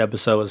joke at the end of the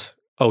episode was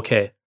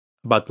okay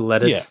about the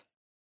lettuce.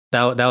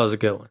 Yeah. That was a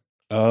good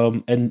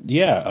one. And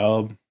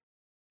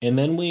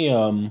then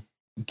we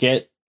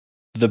get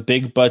the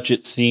big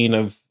budget scene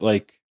of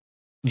like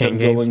them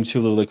going to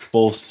the like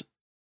full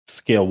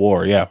scale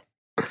war. Yeah.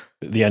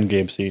 The end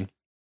game scene.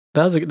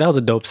 That was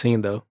a dope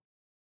scene though.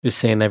 Just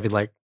seeing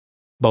like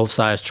both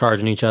sides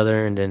charging each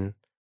other, and then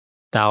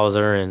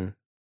Thouser and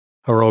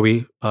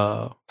Hirobi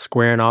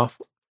squaring off.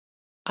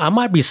 I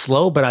might be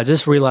slow, but I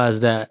just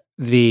realized that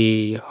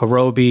the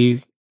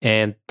Hirobi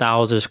and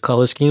Thouser's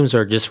color schemes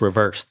are just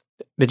reversed.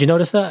 Did you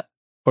notice that?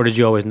 Or did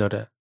you always know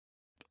that?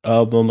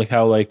 Like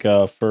how like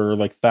for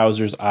like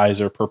Thouser's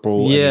eyes are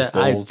purple. Yeah,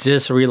 I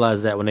just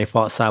realized that when they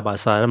fought side by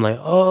side. I'm like,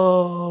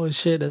 oh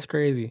shit, that's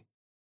crazy.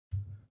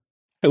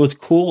 It was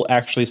cool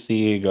actually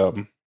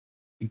seeing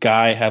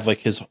Guy have like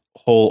his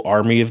whole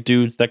army of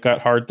dudes that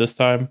got hard this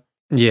time.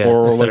 Yeah,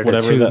 or like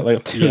whatever that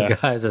like two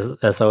guys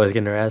that's always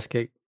getting their ass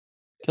kicked.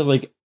 Because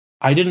like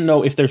I didn't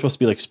know if they're supposed to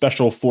be like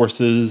special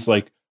forces,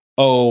 like,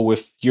 oh,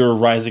 if you're a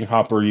rising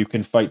hopper, you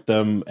can fight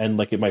them and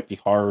like it might be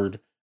hard.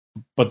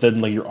 But then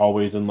like you're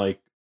always in like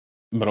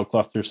metal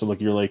cluster, so like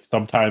you're like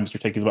sometimes you're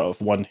taking them out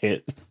with one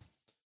hit.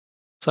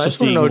 So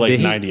seeing know, like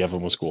 90 of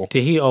them was cool.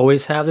 Did he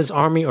always have this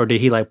army, or did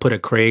he like put a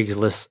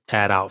Craigslist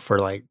ad out for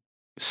like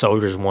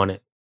soldiers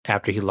wanted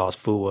after he lost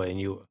Fua and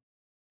Yua?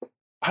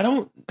 I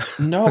don't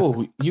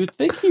know. You'd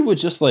think he would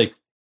just like,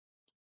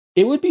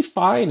 it would be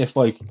fine if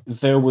like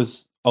there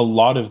was a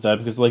lot of them,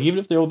 because like even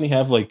if they only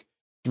have like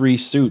 3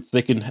 suits,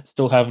 they can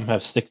still have them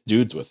have 6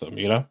 dudes with them,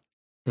 you know?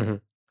 Mm-hmm.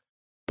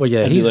 But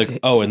yeah, he's like,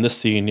 oh, in this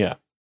scene, yeah.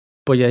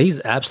 But yeah, he's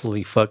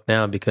absolutely fucked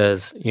now,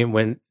 because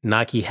when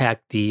Naki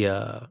hacked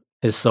the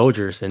his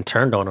soldiers and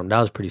turned on him,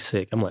 that was pretty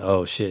sick. I'm like,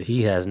 oh shit,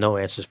 he has no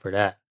answers for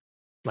that.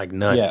 Like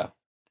none. Yeah.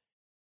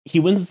 He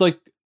wins like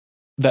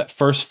that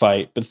first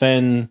fight, but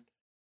then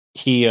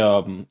he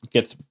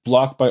gets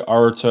blocked by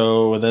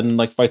Aruto, and then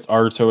like fights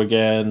Aruto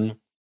again,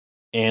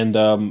 and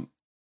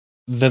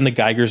then the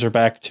Geigers are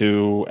back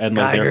too, and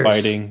like they're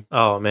fighting.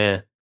 Oh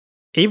man.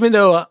 Even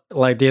though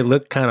like they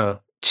look kind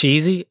of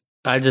cheesy,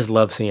 I just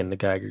love seeing the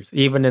Geigers.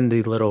 Even in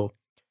the little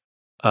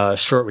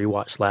short we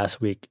watched last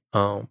week,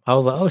 I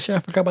was like, oh shit, I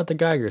forgot about the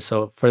Geigers.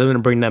 So for them to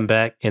bring them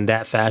back in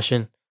that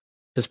fashion,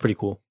 it's pretty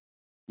cool.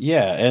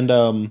 Yeah,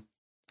 and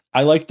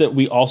I like that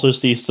we also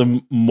see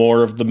some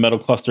more of the Metal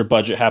Cluster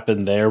budget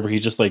happen there, where he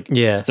just like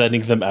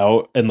sending them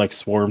out and like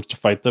swarms to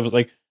fight them. It's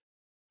like,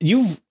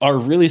 you are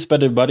really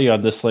spending money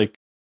on this. Like,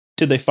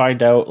 did they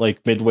find out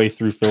like midway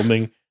through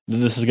filming that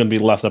this is going to be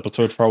the last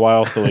episode for a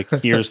while? So like,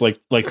 here's like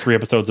 3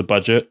 episodes of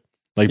budget.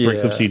 Like bring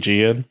some CG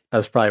in.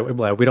 That's probably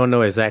like, we don't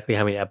know exactly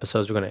how many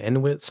episodes we're going to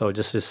end with, so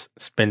just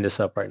spin this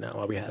up right now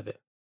while we have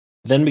it.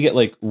 Then we get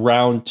like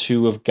round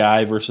 2 of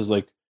Guy versus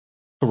like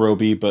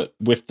Hirobi, but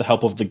with the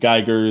help of the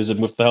Geigers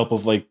and with the help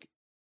of like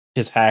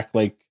his hack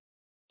like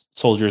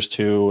soldiers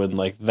too, and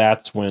like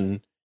that's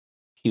when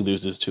he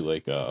loses to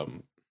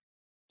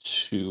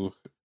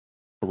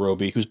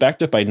Hirobi, who's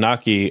backed up by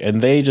Naki,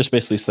 and they just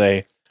basically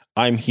say,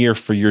 "I'm here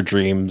for your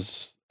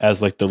dreams,"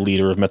 as like the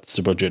leader of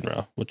Metsubo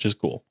Jinra, which is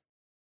cool.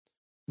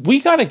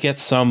 We gotta get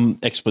some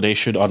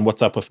explanation on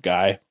what's up with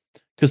Guy,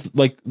 because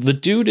like the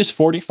dude is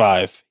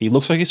 45, he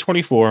looks like he's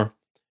 24,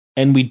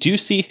 and we do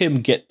see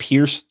him get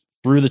pierced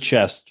through the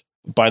chest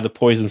by the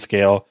poison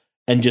scale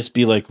and just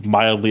be like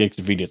mildly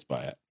inconvenienced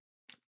by it.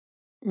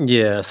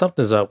 Yeah,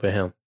 something's up with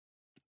him.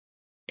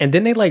 And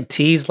then they like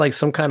tease like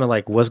some kind of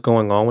like what's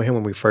going on with him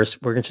when we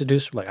first were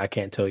introduced. Like, I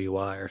can't tell you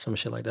why or some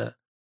shit like that.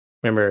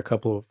 Remember a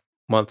couple of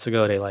months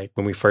ago, they like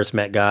when we first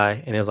met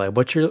Guy and it was like,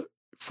 but you're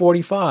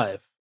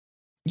 45.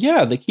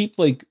 Yeah, they keep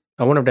like.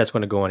 I wonder if that's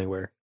going to go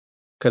anywhere.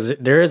 Because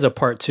there is a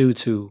part 2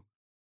 to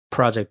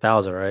Project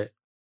Thousa, right?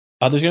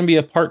 There's going to be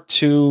a part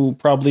 2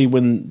 probably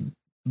when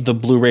the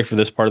Blu-ray for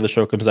this part of the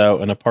show comes out,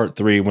 and a part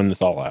 3 when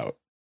it's all out.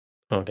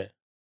 Okay.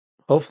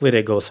 Hopefully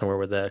they go somewhere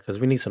with that because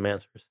we need some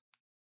answers.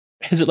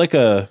 Is it like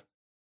a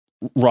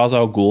Ra's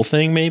al Ghul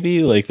thing,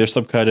 maybe? Like there's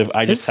some kind of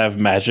I just have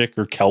magic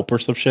or kelp or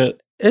some shit?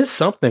 It's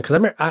something, because I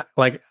mean,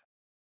 like,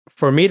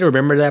 for me to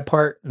remember that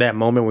part, that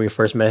moment when we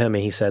first met him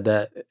and he said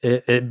that,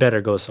 it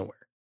better go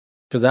somewhere.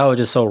 Because that was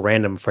just so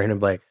random for him to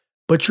be like,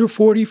 but you're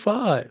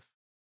 45.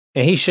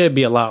 And he should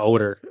be a lot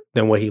older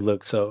than what he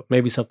looks, so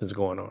maybe something's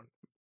going on.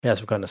 He has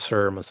some kind of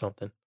serum or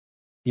something.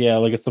 Yeah,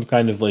 like it's some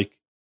kind of like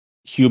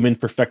human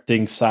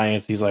perfecting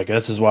science. He's like,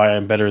 this is why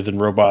I'm better than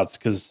robots,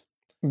 because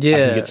I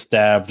can get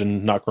stabbed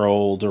and not grow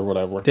old or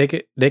whatever. They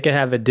could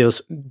have it do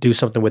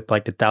something with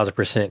like the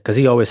 1,000%, because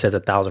he always says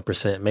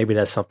 1,000%. Maybe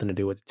that's something to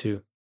do with it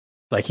too.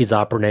 Like he's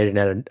operating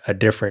at a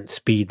different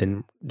speed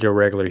than your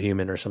regular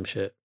human or some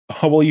shit.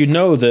 Oh, well, you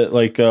know that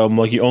like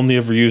you only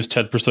ever use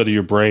 10% of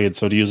your brain,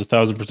 so to use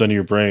 1,000% of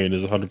your brain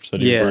is 100%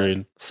 of your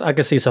brain. So I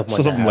could see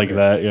something like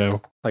that, yeah.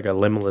 Like a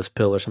limitless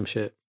pill or some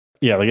shit.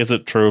 Yeah, like, is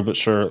it true? But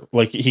sure.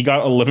 Like, he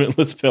got a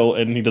limitless pill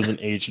and he doesn't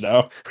age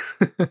now.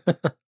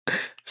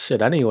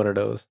 Shit, I need one of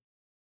those.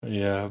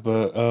 Yeah,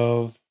 but,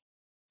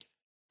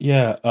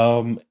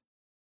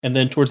 and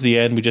then towards the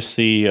end, we just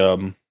see,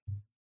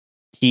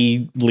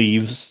 he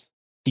leaves.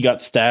 He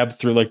got stabbed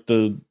through, like,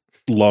 the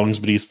lungs,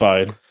 but he's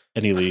fine.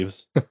 And he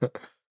leaves.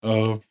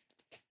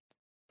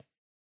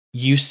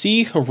 You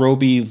see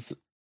Hirobi's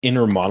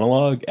inner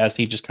monologue as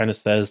he just kind of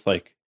says,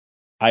 like,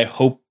 I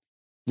hope,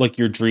 like,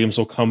 your dreams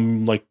will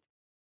come, like,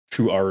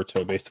 true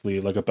Aruto, basically,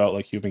 like, about,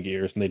 like, human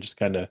gears, and they just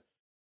kind of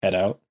head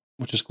out,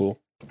 which is cool.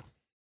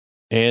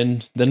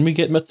 And then we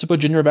get Metsubo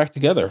Jinra back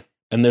together,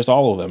 and there's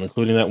all of them,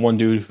 including that one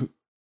dude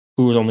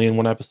who was only in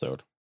one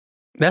episode.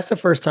 That's the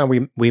first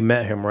time we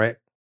met him, right?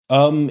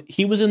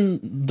 He was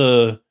in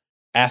the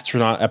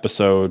astronaut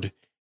episode,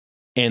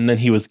 and then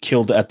he was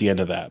killed at the end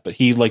of that. But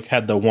he like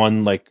had the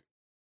one like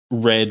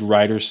red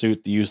rider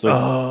suit that used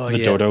like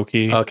the dodo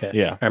key. Okay,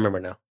 yeah, I remember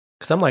now.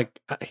 Because I'm like,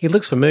 he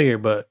looks familiar,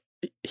 but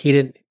we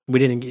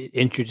didn't get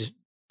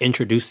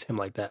introduced him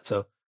like that.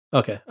 So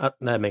okay,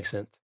 that makes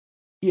sense.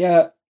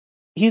 Yeah,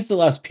 he's the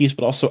last piece,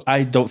 but also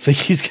I don't think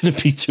he's gonna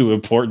be too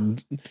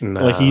important.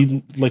 Nah. Like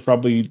he like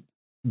probably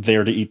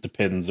there to eat the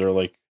pins or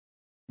like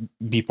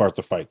be parts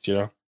of fights, you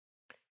know?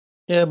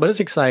 Yeah, but it's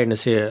exciting to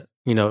see it,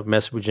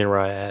 mess with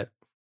Jinrai at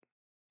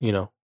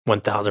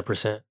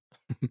 1,000%.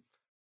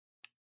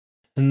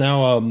 And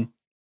now,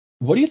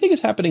 what do you think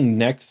is happening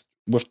next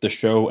with the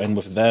show and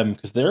with them?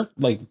 Because they're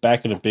like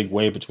back in a big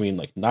way between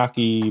like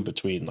Naki,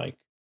 between like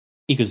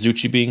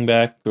Ikazuchi being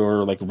back,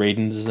 or like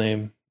Raiden's his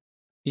name.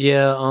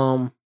 Yeah,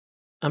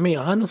 I mean,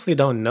 I honestly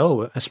don't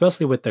know,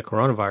 especially with the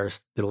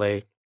coronavirus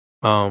delay.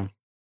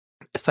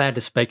 If I had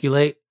to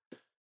speculate,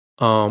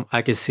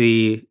 I could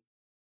see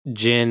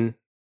Jin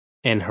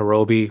and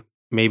Hirobi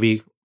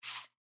maybe,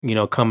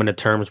 coming to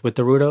terms with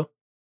Naruto.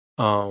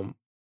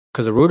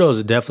 Because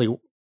Naruto's definitely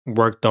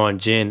worked on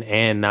Jin,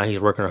 and now he's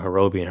working on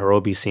Hirobi, and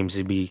Hirobi seems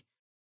to be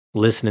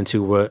listening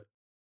to what,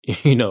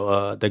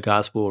 the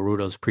gospel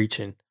Naruto's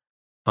preaching.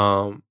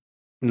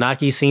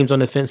 Naki seems on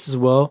the fence as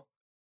well.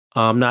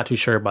 I'm not too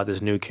sure about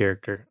this new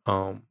character.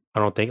 I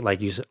don't think,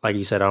 like you said, I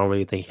don't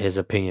really think his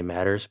opinion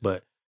matters,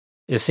 but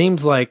it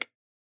seems like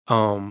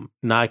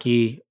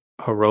Naki,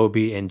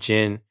 Hirobi, and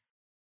Jin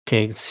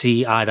can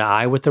see eye to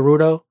eye with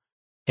Naruto.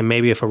 And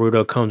maybe if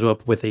Naruto comes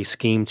up with a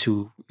scheme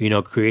to,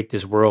 create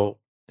this world,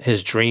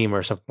 his dream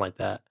or something like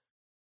that,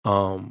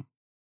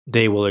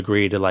 they will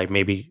agree to like,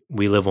 maybe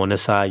we live on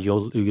this side, you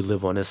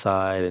live on this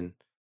side and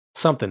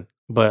something.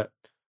 But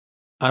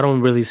I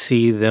don't really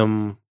see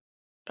Naruto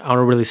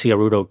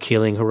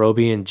killing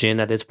Hirobi and Jin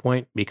at this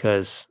point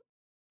because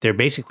they're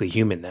basically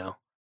human now.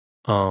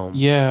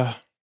 Yeah.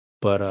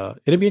 But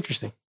it'll be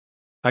interesting.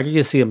 I could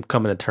just see them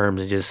coming to terms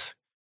and just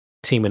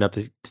teaming up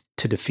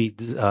to defeat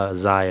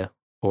Zaya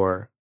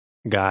or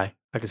Guy.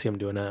 I could see him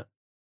doing that.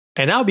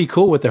 And I'll be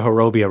cool with the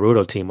Hirobi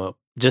Naruto team up,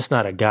 just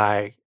not a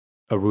Guy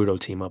Naruto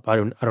team up. I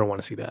don't want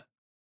to see that.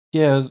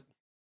 Yeah.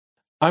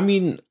 I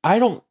mean, I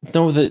don't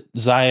know that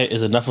Zaya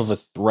is enough of a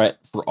threat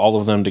for all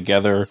of them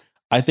together.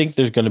 I think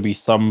there's going to be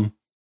some.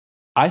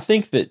 I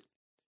think that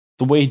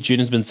the way Jin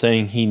has been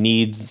saying he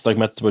needs like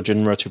Metsubo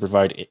Jinra to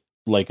provide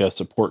like a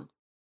support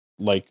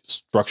like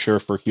structure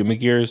for Human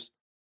Gears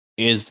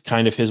is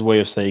kind of his way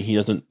of saying he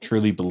doesn't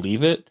truly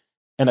believe it.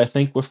 And I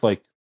think with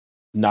like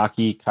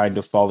Naki kind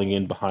of falling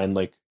in behind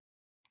like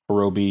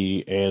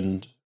Hirobi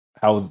and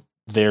how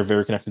they're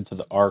very connected to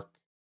the arc,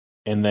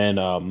 and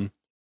then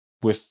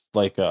with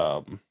like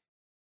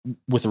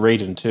with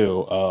Raiden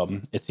too,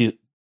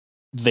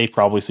 they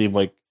probably seem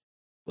like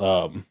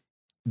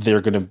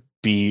they're gonna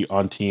be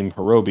on Team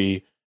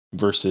Hirobi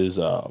versus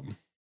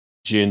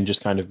Jin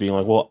just kind of being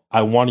like, well,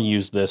 I want to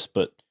use this,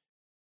 but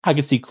I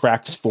could see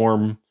cracks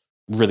form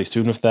really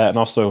soon with that. And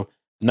also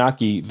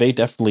Naki, they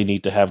definitely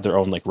need to have their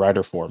own like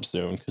rider form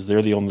soon because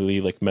they're the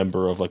only like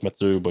member of like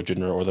Metsubo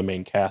Jinra or the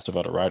main cast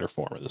without a rider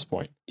form at this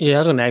point. Yeah, I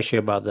was gonna ask you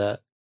about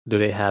that. Do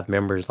they have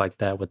members like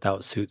that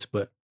without suits?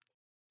 But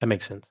that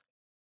makes sense.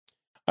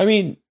 I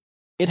mean,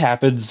 it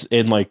happens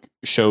in like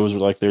shows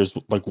where like there's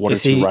like one or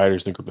two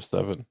riders in a group of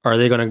 7. Are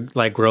they gonna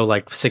like grow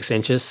like 6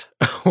 inches,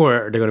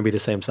 or are they gonna be the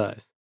same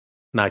size?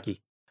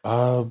 Naki.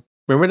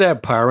 Remember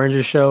that Power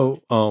Ranger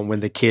show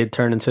when the kid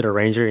turned into the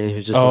Ranger and he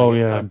was just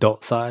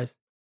adult size?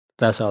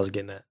 That's what I was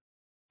getting at.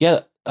 Yeah,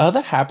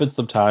 that happens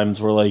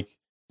sometimes where like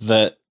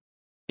that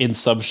in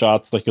some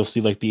shots, like you'll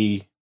see like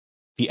the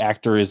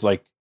actor is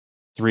like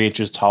 3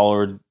 inches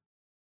taller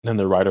than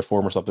their rider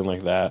form or something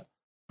like that.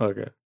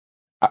 Okay.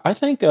 I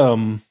think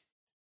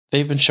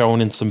they've been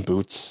shown in some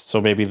boots, so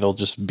maybe they'll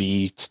just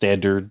be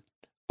standard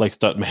like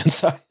stuntman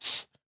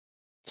size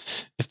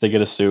if they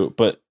get a suit.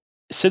 But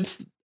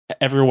since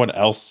everyone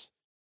else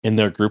in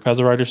their group has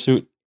a rider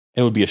suit,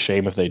 it would be a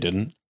shame if they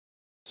didn't.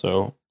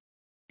 So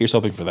here's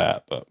hoping for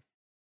that. But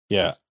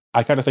yeah,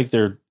 I kind of think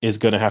there is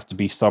going to have to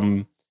be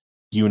some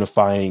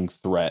unifying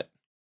threat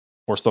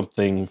or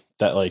something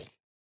that like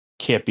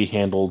can't be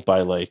handled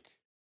by like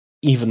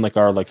even like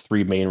our like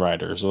 3 main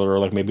riders, or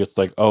like maybe it's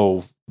like,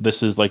 oh,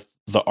 this is like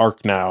the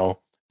arc now,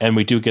 and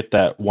we do get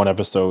that one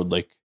episode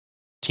like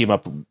team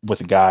up with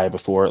a guy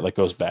before it like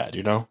goes bad,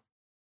 you know?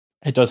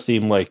 It does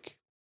seem like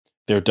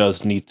there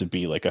does need to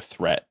be like a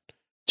threat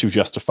to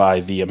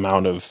justify the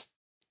amount of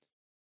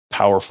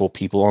powerful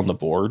people on the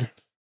board,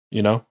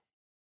 you know?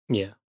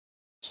 Yeah.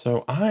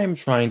 So I'm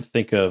trying to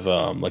think of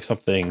like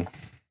something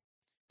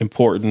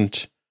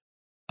important.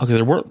 Okay,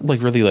 there weren't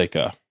like really like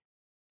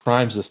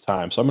crimes this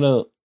time, so I'm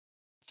gonna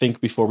think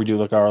before we do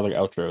like our like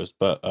outros,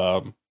 but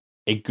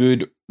a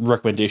good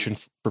recommendation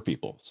for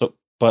people. So,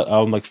 but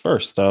like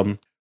first, where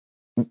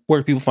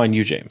do people find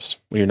you, James,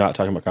 when you're not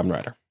talking about Kamen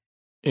Rider?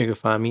 You can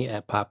find me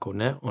at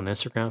PopCodeNet on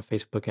Instagram,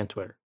 Facebook, and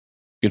Twitter.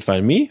 You can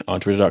find me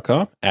on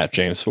Twitter.com at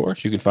James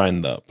Forge. You can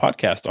find the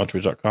podcast on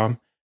Twitter.com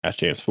at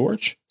James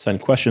Forge. Send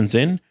questions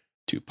in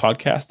to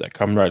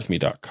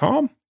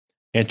podcast@KamenRideWithMe.com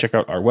and check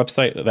out our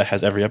website that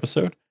has every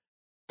episode,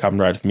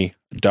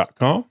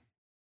 KamenRideWithMe.com.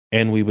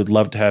 And we would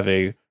love to have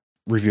a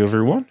review of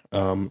everyone.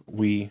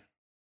 We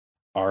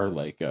are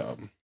like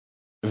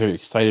very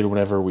excited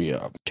whenever we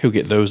to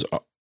get those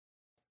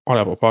on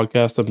Apple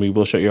Podcasts, and we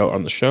will shout you out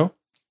on the show.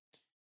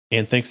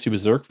 And thanks to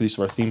Berserk for the use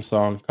of our theme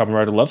song, Kamen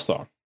Rider Love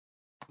Song.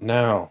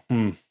 Now,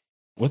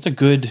 what's a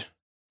good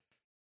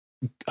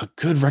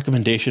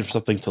recommendation for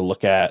something to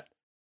look at?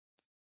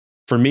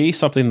 For me,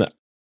 something that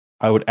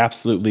I would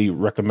absolutely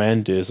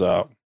recommend is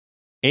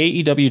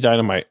AEW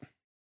Dynamite.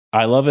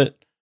 I love it.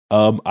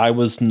 I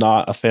was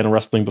not a fan of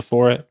wrestling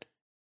before it.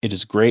 It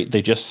is great.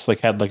 They just like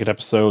had like an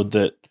episode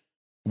that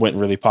went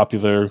really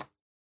popular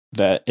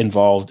that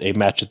involved a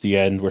match at the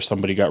end where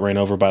somebody got ran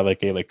over by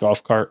like a like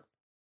golf cart.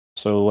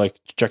 So like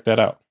check that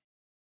out.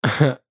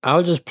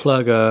 I'll just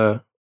plug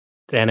the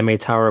anime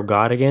Tower of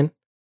God again.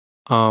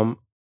 I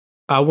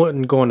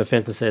wouldn't go on the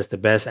fence and say it's the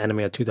best anime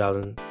of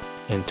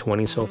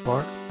 2020 so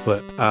far,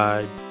 but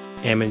I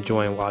am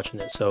enjoying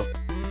watching it. So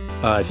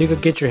if you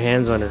could get your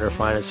hands on it or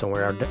find it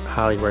somewhere, I'd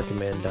highly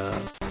recommend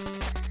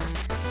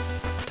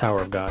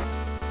Tower of God.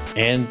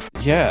 And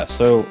yeah,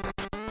 so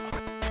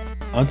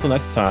until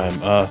next time,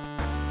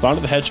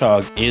 Sonic the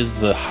Hedgehog is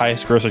the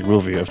highest grossing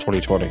movie of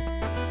 2020.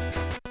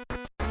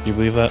 Do you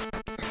believe that?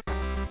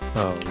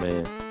 Oh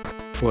man,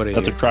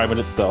 That's a crime in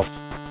itself.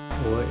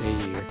 What a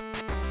year.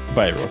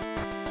 Bye everyone.